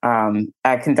her,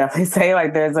 I can definitely say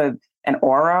like there's an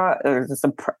aura, there's just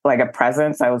a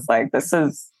presence. I was like,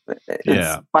 it's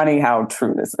funny how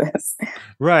true this is.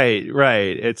 Right.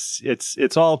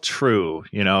 It's all true.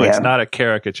 It's not a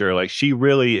caricature. Like she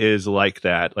really is like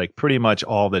that, like pretty much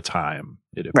all the time.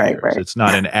 It appears. Right. It's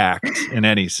not an act in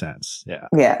any sense. Yeah.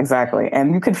 Yeah, exactly.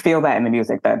 And you could feel that in the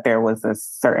music, that there was a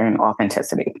certain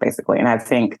authenticity, basically. And I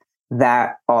think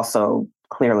that also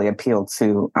clearly appealed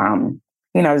to,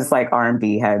 just like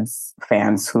R&B heads,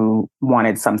 fans who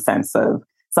wanted some sense of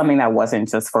something that wasn't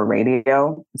just for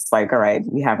radio. It's like, all right,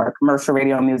 we have our commercial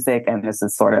radio music, and this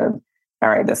is sort of, all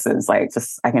right, this is like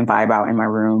just I can vibe out in my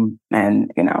room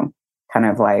and, kind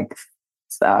of like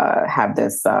have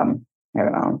this,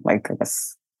 like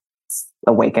this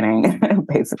awakening,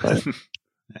 basically.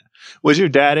 Was your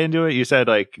dad into it? You said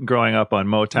like growing up on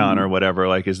Motown or whatever,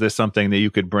 like, is this something that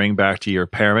you could bring back to your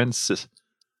parents?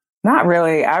 Not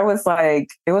really. I was like,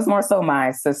 it was more so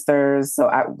my sisters.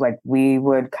 So we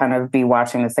would kind of be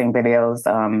watching the same videos.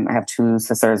 I have two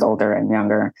sisters, older and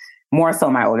younger. More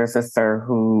so my older sister,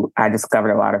 who I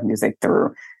discovered a lot of music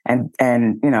through, and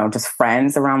just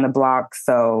friends around the block.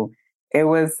 So it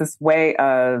was this way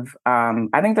of,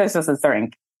 I think there's just a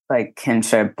certain like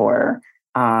kinship or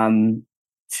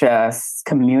just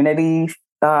community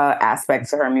aspect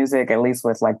to her music, at least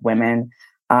with like women.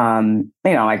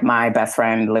 Like my best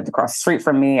friend lived across the street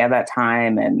from me at that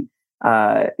time. And,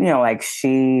 like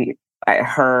she had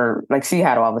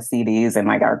all the CDs and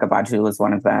like Erykah Badu was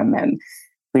one of them. And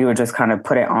we would just kind of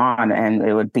put it on and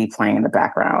it would be playing in the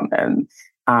background. And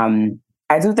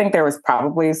I do think there was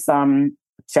probably some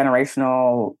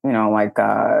generational,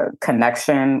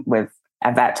 connection with,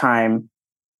 at that time,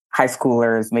 high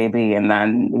schoolers maybe, and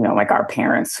then, like our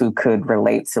parents who could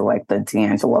relate to like the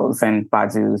D'Angelos and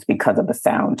Badus because of the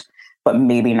sound, but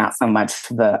maybe not so much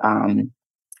the,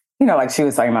 like she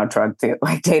was talking about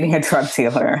like dating a drug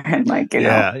dealer, and like,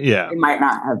 it might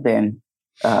not have been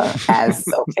as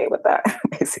okay with that,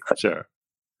 basically. Sure.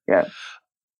 Yeah.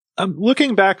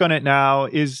 Looking back on it now,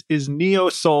 is neo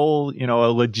soul,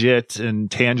 a legit and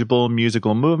tangible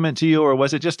musical movement to you, or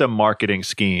was it just a marketing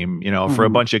scheme, for a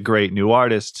bunch of great new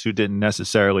artists who didn't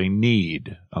necessarily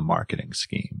need a marketing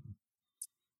scheme?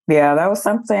 Yeah, that was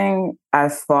something I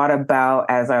thought about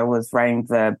as I was writing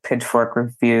the Pitchfork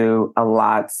review a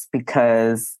lot,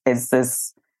 because it's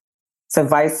this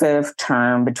divisive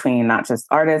term between not just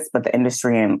artists, but the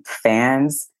industry and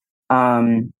fans.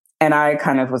 And I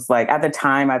kind of was like, at the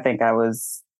time, I think I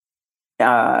was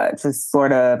just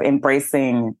sort of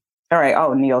embracing, all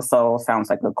right, neo soul sounds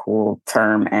like a cool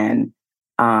term. And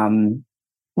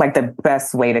like the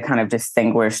best way to kind of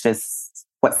distinguish just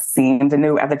what seemed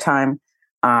new at the time.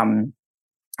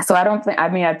 So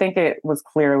I think it was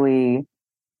clearly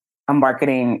a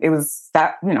marketing, it was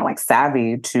that, like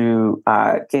savvy to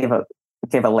give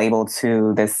a label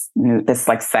to this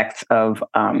like sect of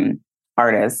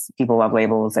artists. People love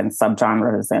labels and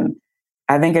subgenres. And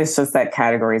I think it's just that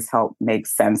categories help make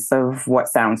sense of what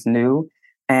sounds new.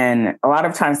 And a lot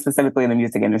of times, specifically in the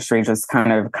music industry, just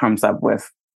kind of comes up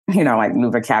with, like new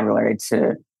vocabulary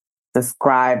to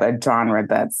describe a genre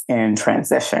that's in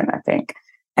transition, I think.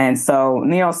 And so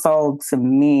neo soul to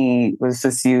me was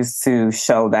just used to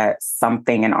show that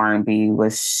something in R&B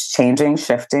was changing,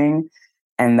 shifting,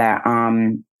 and that,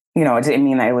 it didn't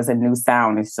mean that it was a new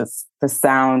sound. It's just the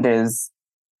sound is,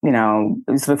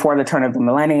 it's before the turn of the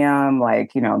millennium,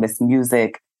 like, this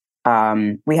music,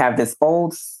 we have this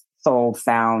old soul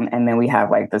sound, and then we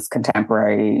have like this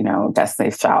contemporary,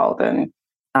 Destiny's Child, and,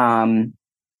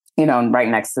 right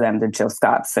next to them, the Jill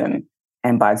Scotts and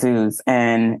Badu's.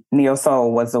 And neo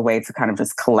soul was a way to kind of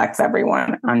just collect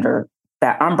everyone under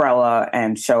that umbrella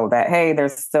and show that, hey,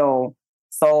 soul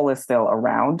is still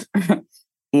around,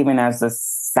 even as the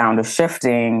sound is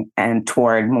shifting and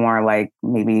toward more like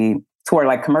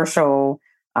commercial,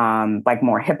 like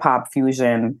more hip hop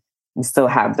fusion. You still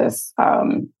have this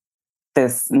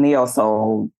neo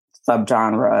soul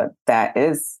subgenre that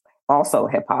is also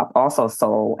hip hop, also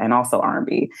soul, and also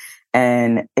R&B.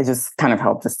 And it just kind of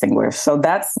helped distinguish. So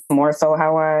that's more so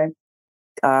how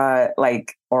I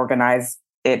like organize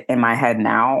it in my head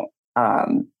now.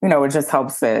 It just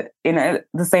helps it in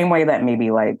the same way that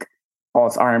maybe like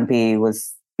alt R&B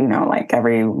was, like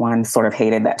everyone sort of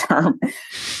hated that term,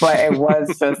 but it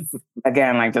was just,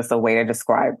 again, like just a way to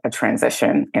describe a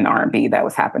transition in R&B that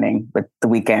was happening with The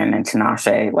Weeknd and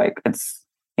Tinashe. Like it's,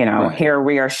 right. Here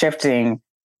we are shifting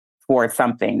towards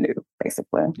something new,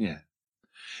 basically. Yeah.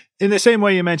 In the same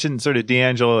way you mentioned sort of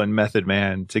D'Angelo and Method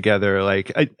Man together, like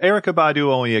Erykah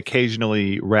Badu only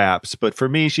occasionally raps, but for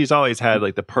me, she's always had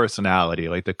like the personality,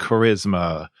 like the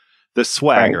charisma, the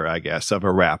swagger, right, I guess, of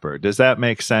a rapper. Does that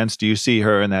make sense? Do you see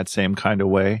her in that same kind of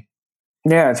way?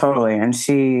 Yeah, totally. And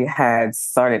she had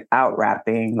started out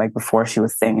rapping like before she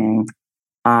was singing.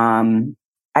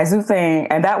 I do think,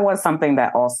 and that was something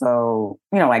that also,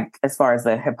 like as far as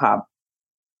the hip hop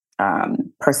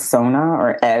persona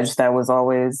or edge that was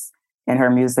always in her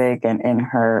music and in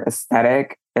her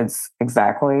aesthetic, it's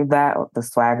exactly that, the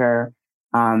swagger.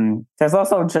 There's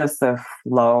also just a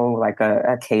flow, like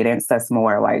a cadence that's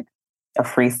more like a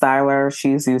freestyler.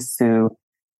 She's used to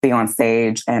be on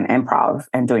stage and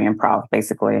doing improv,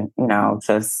 basically,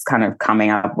 just kind of coming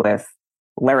up with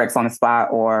lyrics on the spot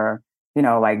or,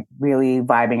 like really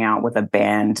vibing out with a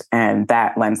band. And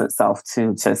that lends itself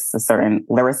to just a certain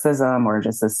lyricism or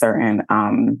just a certain,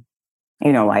 certain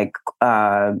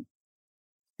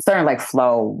like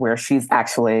flow where she's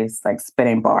actually like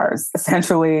spitting bars,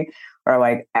 essentially, or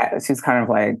like she's kind of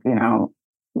like,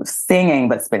 singing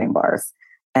but spitting bars.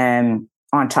 And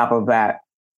on top of that,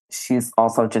 she's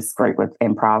also just great with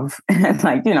improv and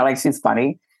like she's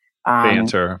funny.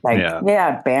 Banter.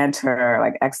 Banter,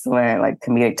 like excellent, like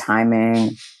comedic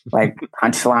timing, like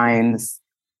punchlines.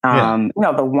 The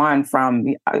one from,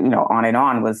 On and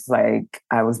On was like,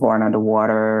 I was born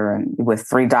underwater and with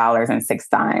 $3 and 6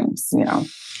 dimes, and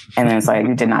then it's like,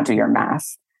 you did not do your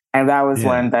math. And that was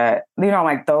one that,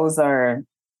 like those are,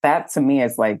 that to me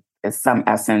is like, is some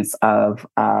essence of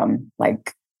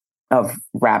of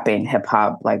rapping, hip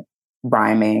hop, like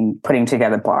rhyming, putting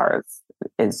together bars.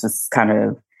 Is just kind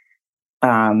of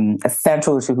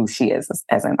essential to who she is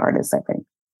as an artist, I think.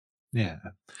 Yeah.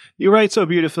 You write so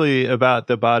beautifully about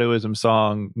the Baduism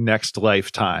song Next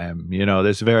Lifetime,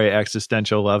 this very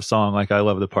existential love song. Like I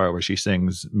love the part where she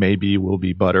sings Maybe We'll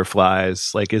Be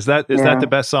Butterflies. Like is that the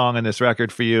best song in this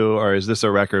record for you, or is this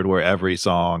a record where every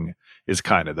song is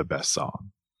kind of the best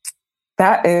song?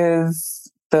 That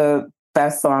is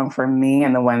best song for me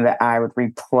and the one that I would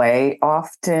replay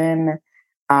often.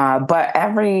 But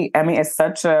it's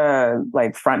such a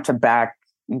like front to back,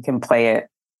 you can play it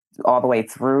all the way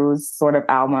through sort of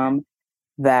album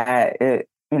that it,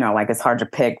 like it's hard to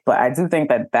pick. But I do think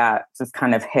that just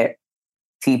kind of hit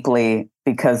deeply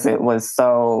because it was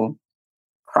so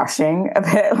crushing a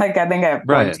bit. Like I think I've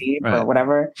gone deep or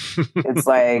whatever. It's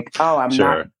like, oh,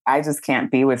 I just can't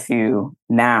be with you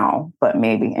now, but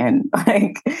maybe. And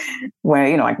like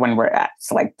when, like when we're at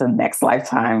like the next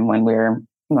lifetime, when we're,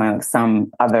 like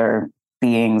some other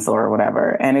beings or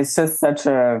whatever. And it's just such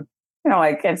a,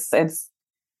 like it's,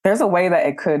 there's a way that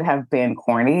it could have been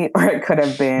corny or it could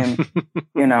have been,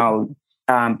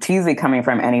 cheesy coming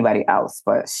from anybody else,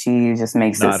 but she just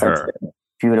makes it such a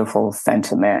beautiful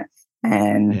sentiment.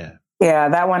 And yeah,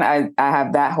 that one, I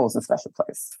have, that holds a special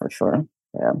place for sure.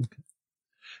 Yeah.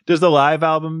 Does the live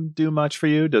album do much for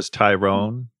you? Does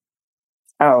Tyrone?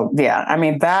 Oh yeah. I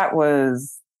mean, that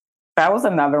was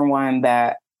another one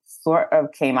that sort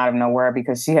of came out of nowhere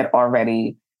because she had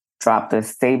already dropped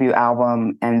this debut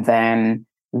album. And then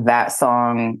that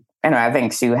song, I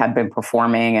think she had been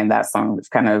performing and that song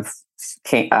kind of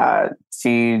came,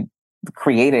 she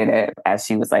created it as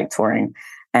she was like touring.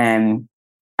 And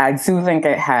I do think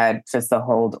it had just a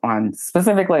hold on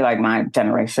specifically like my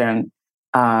generation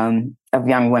of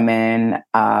young women,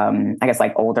 I guess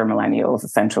like older millennials,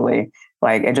 essentially.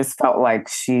 Like it just felt like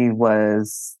she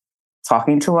was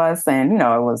talking to us. And, it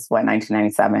was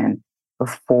 1997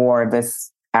 before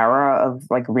this era of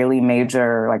like really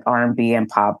major like R&B and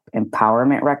pop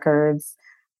empowerment records.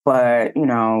 But,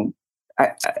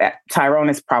 Tyrone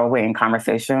is probably in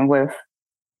conversation with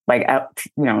like,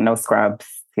 No Scrubs,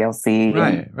 TLC,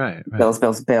 right.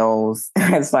 Bills.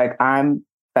 It's like, I'm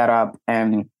fed up.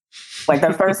 And like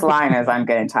the first line is, I'm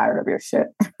getting tired of your shit.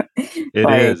 It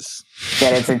like, is.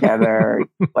 Get it together.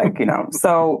 Like,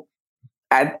 so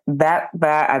I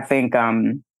think,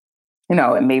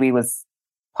 it maybe was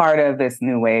part of this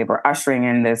new wave or ushering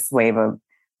in this wave of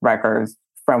records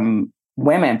from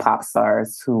women pop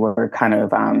stars who were kind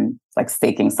of like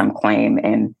staking some claim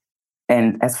and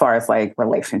as far as like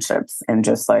relationships and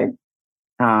just like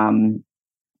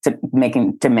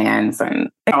making demands and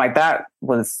like that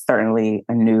was certainly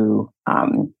a new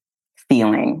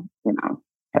feeling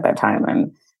at that time.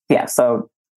 And yeah, so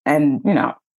and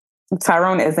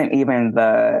Tyrone isn't even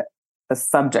the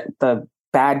subject, the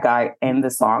bad guy in the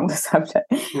song, the subject.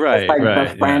 Right. It's like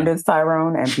the friend is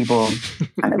Tyrone, and people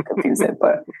kind of confuse it.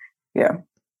 But yeah.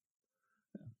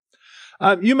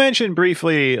 You mentioned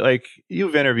briefly, like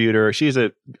you've interviewed her. She's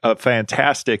a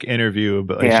fantastic interview,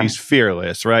 but like, she's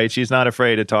fearless, right? She's not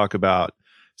afraid to talk about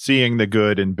seeing the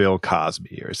good in Bill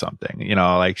Cosby or something.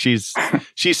 Like she's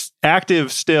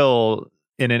active still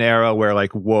in an era where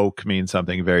like woke means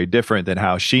something very different than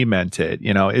how she meant it.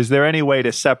 Is there any way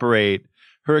to separate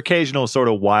her occasional sort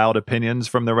of wild opinions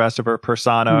from the rest of her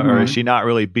persona, or is she not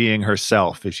really being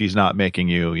herself if she's not making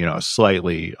you,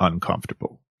 slightly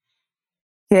uncomfortable?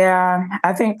 Yeah,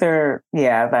 I think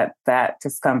that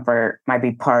discomfort might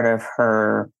be part of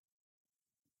her,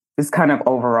 this kind of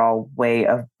overall way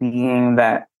of being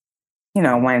that,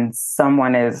 when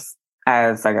someone is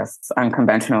as, I guess,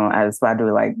 unconventional as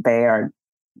Badu, like they are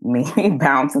maybe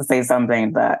bound to say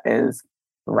something that is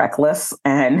reckless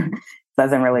and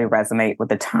doesn't really resonate with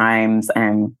the times.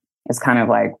 And it's kind of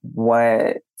like,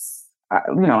 what,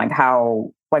 like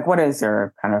how, like, what is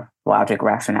your kind of logic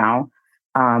rationale?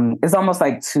 It's almost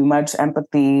like too much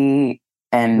empathy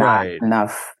and not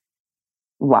enough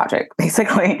logic,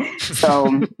 basically.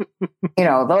 So,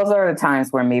 those are the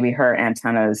times where maybe her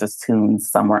antenna is just tuned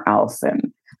somewhere else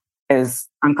and is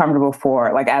uncomfortable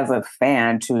for, like, as a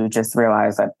fan to just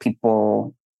realize that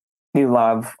people you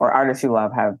love or artists you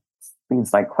love have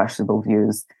these, like, questionable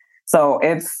views. So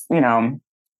it's,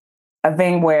 a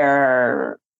thing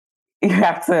where you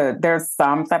have to, there's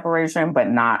some separation, but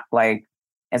not like,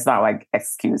 it's not like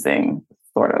excusing,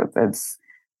 sort of. It's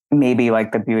maybe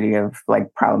like the beauty of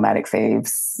like problematic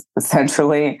faves,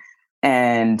 essentially.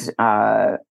 And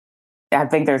I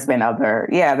think there's been other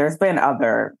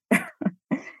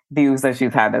views that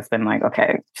you've had that's been like,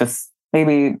 okay, just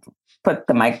maybe put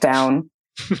the mic down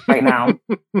right now.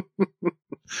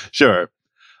 Sure.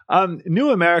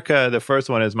 New America, the first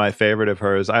one, is my favorite of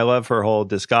hers. I love her whole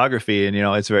discography, and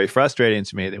it's very frustrating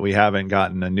to me that we haven't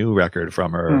gotten a new record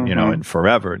from her, in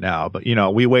forever now. But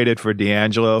we waited for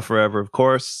D'Angelo forever, of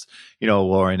course.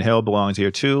 Lauryn Hill belongs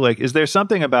here too. Like, is there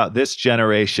something about this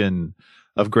generation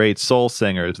of great soul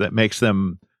singers that makes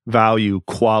them value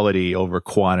quality over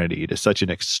quantity to such an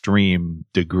extreme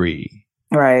degree?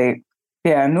 Right.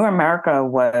 Yeah, New America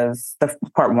was the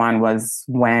part one was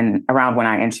around when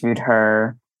I interviewed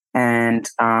her, and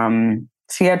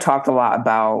she had talked a lot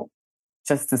about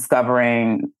just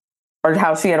discovering, or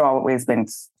how she had always been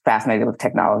fascinated with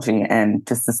technology and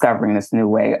just discovering this new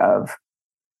way of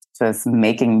just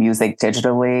making music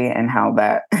digitally, and how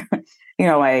that,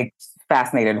 like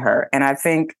fascinated her. And I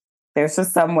think there's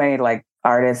just some way, like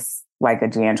artists like a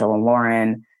D'Angelo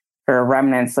Lauren, there are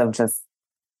remnants of just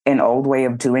an old way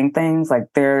of doing things. Like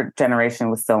their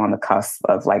generation was still on the cusp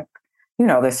of like,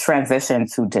 this transition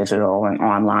to digital and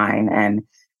online, and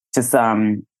just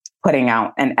putting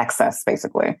out an excess,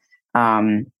 basically.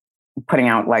 Putting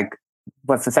out like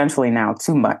what's essentially now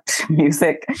too much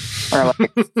music, or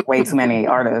like way too many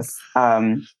artists.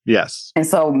 Yes. And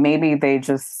so maybe they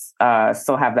just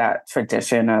still have that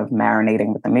tradition of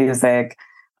marinating with the music,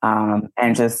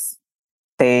 and just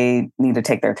they need to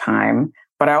take their time.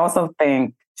 But I also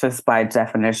think, just by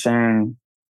definition,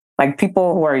 like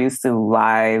people who are used to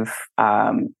live,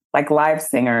 like live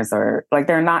singers, or like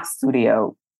they're not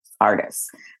studio artists.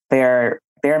 Their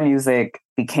music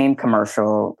became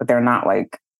commercial, but they're not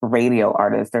like radio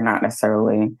artists. They're not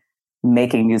necessarily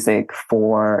making music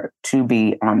to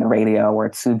be on the radio or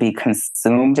to be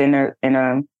consumed in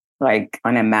a like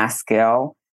on a mass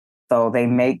scale. So they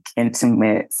make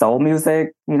intimate soul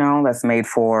music, that's made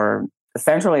for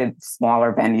essentially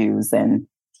smaller venues, and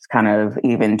kind of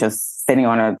even just sitting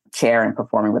on a chair and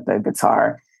performing with the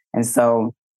guitar. And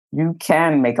so you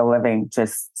can make a living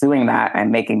just doing that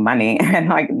and making money and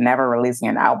like never releasing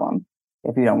an album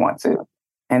if you don't want to.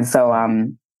 And so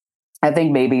I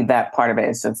think maybe that part of it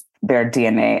is just their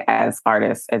DNA as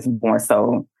artists is more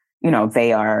so,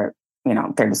 they are,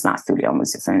 they're just not studio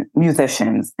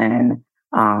musicians. And,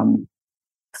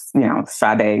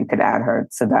 Sade, you could add her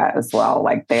to that as well.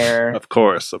 Like they're... Of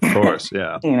course,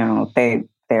 yeah.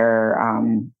 They're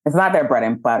it's not their bread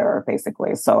and butter,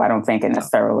 basically. So I don't think it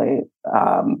necessarily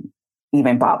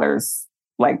even bothers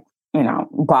them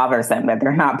that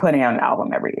they're not putting out an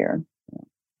album every year.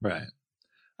 Right.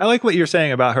 I like what you're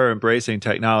saying about her embracing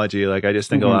technology. Like, I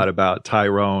just think a lot about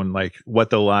Tyrone, like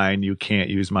what the line "you can't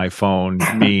use my phone"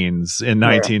 means. In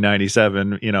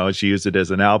 1997, she used it as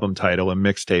an album title, a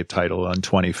mixtape title in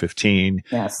 2015.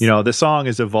 Yes. The song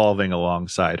is evolving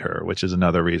alongside her, which is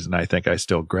another reason I think I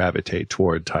still gravitate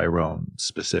toward Tyrone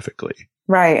specifically.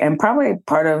 Right. And probably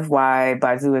part of why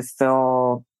Badu is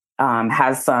still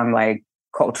has some like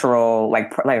cultural,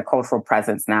 like a cultural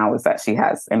presence now, is that she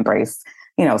has embraced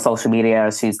social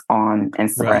media. She's on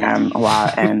Instagram a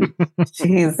lot, and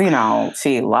she's,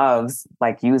 she loves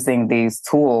like using these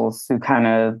tools to kind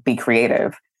of be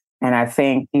creative. And I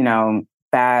think,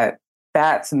 that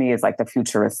to me is like the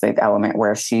futuristic element,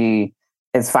 where she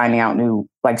is finding out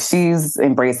she's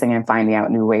embracing and finding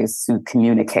out new ways to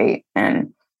communicate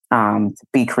and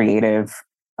be creative,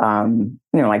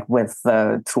 like with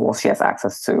the tools she has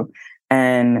access to.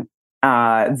 And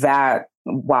that,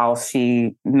 while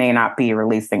she may not be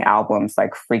releasing albums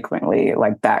like frequently,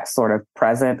 like that sort of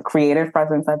creative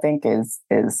presence, I think is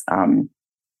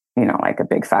like a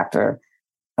big factor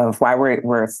of why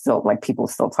we're still, like, people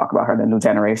still talk about her. The new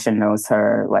generation knows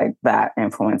her, like that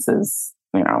influences,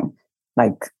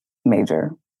 like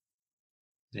major.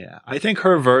 Yeah. I think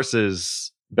her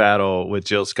versus battle with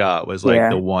Jill Scott was like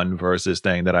the one versus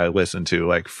thing that I listened to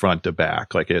like front to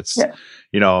back. Like it's,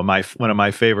 one of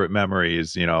my favorite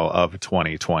memories, of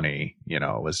 2020,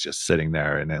 was just sitting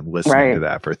there and then listening to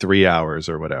that for 3 hours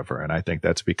or whatever. And I think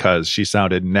that's because she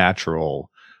sounded natural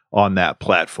on that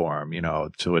platform,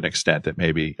 to an extent that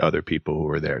maybe other people who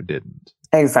were there didn't.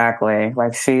 Exactly.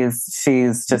 Like she's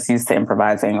just used to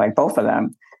improvising, like both of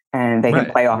them, and they can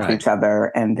play off each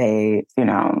other, and they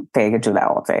could do that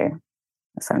all day,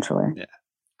 essentially. Yeah.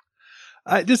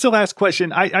 Just the last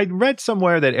question. I read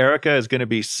somewhere that Erykah is going to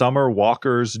be Summer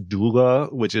Walker's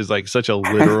doula, which is like such a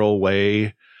literal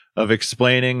way of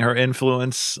explaining her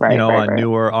influence, on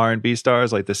newer R&B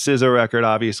stars, like the SZA record,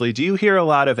 obviously. Do you hear a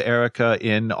lot of Erykah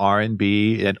in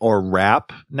R&B or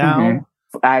rap now?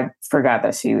 Mm-hmm. I forgot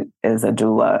that she is a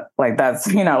doula. Like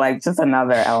that's, like just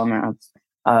another element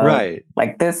of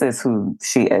like, this is who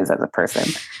she is as a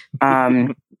person.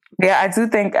 Yeah, I do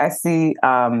think I see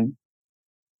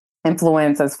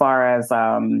influence as far as,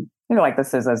 like the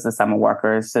SZAs, the Summer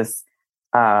Walkers, just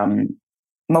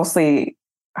mostly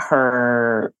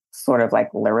her sort of like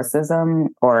lyricism,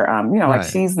 or, like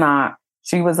she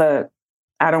was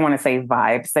I don't want to say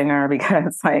vibe singer,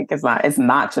 because like, it's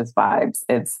not just vibes.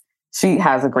 She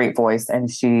has a great voice, and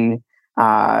she,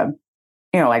 but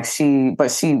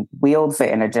she wields it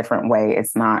in a different way.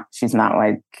 She's not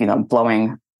like,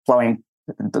 blowing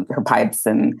her pipes,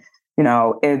 and,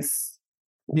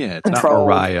 Yeah, it's controlled.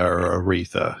 not Mariah or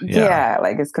Aretha. Yeah,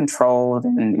 like it's controlled,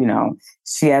 and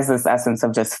she has this essence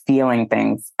of just feeling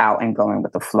things out and going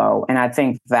with the flow. And I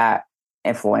think that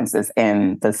influence is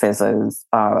in the SZAs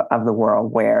of the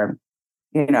world, where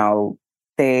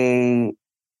they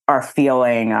are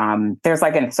feeling there's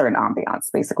like a certain ambiance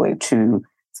basically to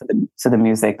the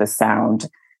music, the sound.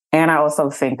 And I also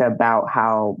think about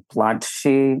how blunt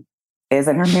she is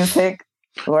in her music.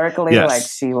 Lyrically, Yes. like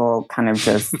she will kind of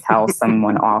just tell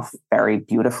someone off very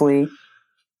beautifully.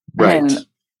 Right. And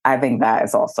I think that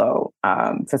is also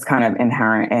just kind of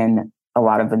inherent in a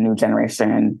lot of the new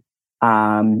generation.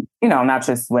 Not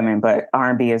just women, but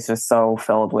R&B is just so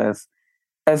filled with,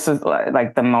 it's just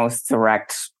like the most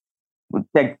direct,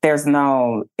 like there's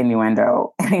no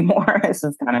innuendo anymore. It's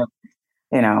just kind of,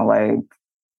 like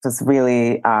just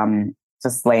really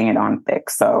just laying it on thick.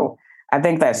 So I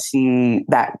think that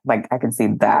I can see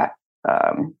that,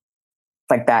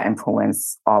 like that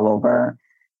influence all over,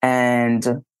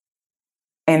 and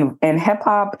in hip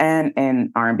hop and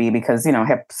in R&B, because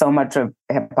so much of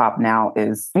hip hop now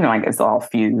is like it's all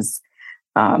fused,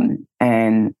 and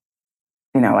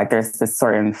like there's this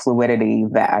certain fluidity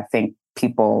that I think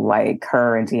people like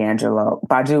her and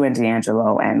Badu and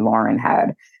D'Angelo and Lauren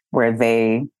had, where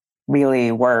they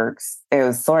really works. It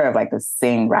was sort of like a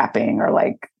sing rapping, or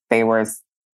like they were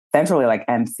essentially like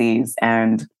MCs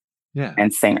and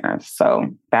singers. So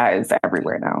that is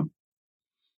everywhere now.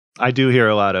 I do hear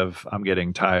a lot of "I'm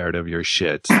getting tired of your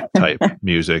shit" type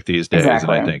music these days.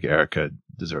 Exactly. And I think Erykah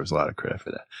deserves a lot of credit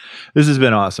for that. This has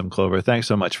been awesome, Clover. Thanks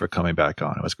so much for coming back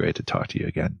on. It was great to talk to you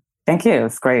again. Thank you.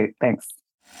 It's great. Thanks.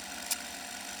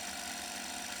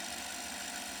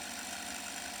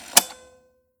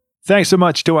 Thanks so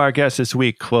much to our guest this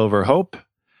week, Clover Hope.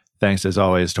 Thanks, as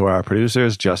always, to our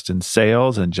producers, Justin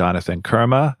Sales and Jonathan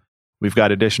Kerma. We've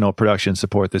got additional production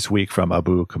support this week from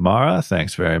Abu Kamara.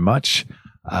 Thanks very much.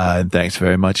 And thanks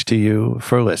very much to you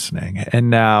for listening. And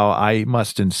now I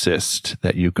must insist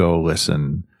that you go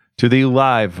listen to the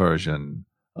live version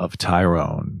of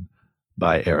Tyrone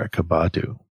by Erykah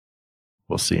Badu.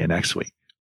 We'll see you next week.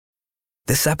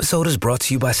 This episode is brought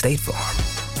to you by State Farm.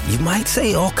 You might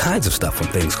say all kinds of stuff when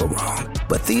things go wrong,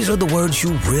 but these are the words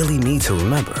you really need to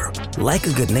remember. Like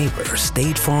a good neighbor,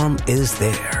 State Farm is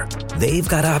there. They've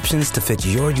got options to fit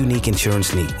your unique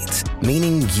insurance needs,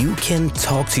 meaning you can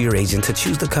talk to your agent to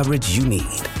choose the coverage you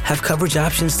need, have coverage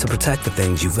options to protect the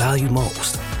things you value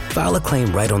most, file a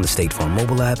claim right on the State Farm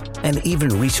mobile app, and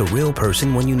even reach a real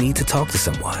person when you need to talk to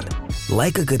someone.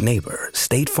 Like a good neighbor,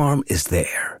 State Farm is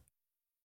there.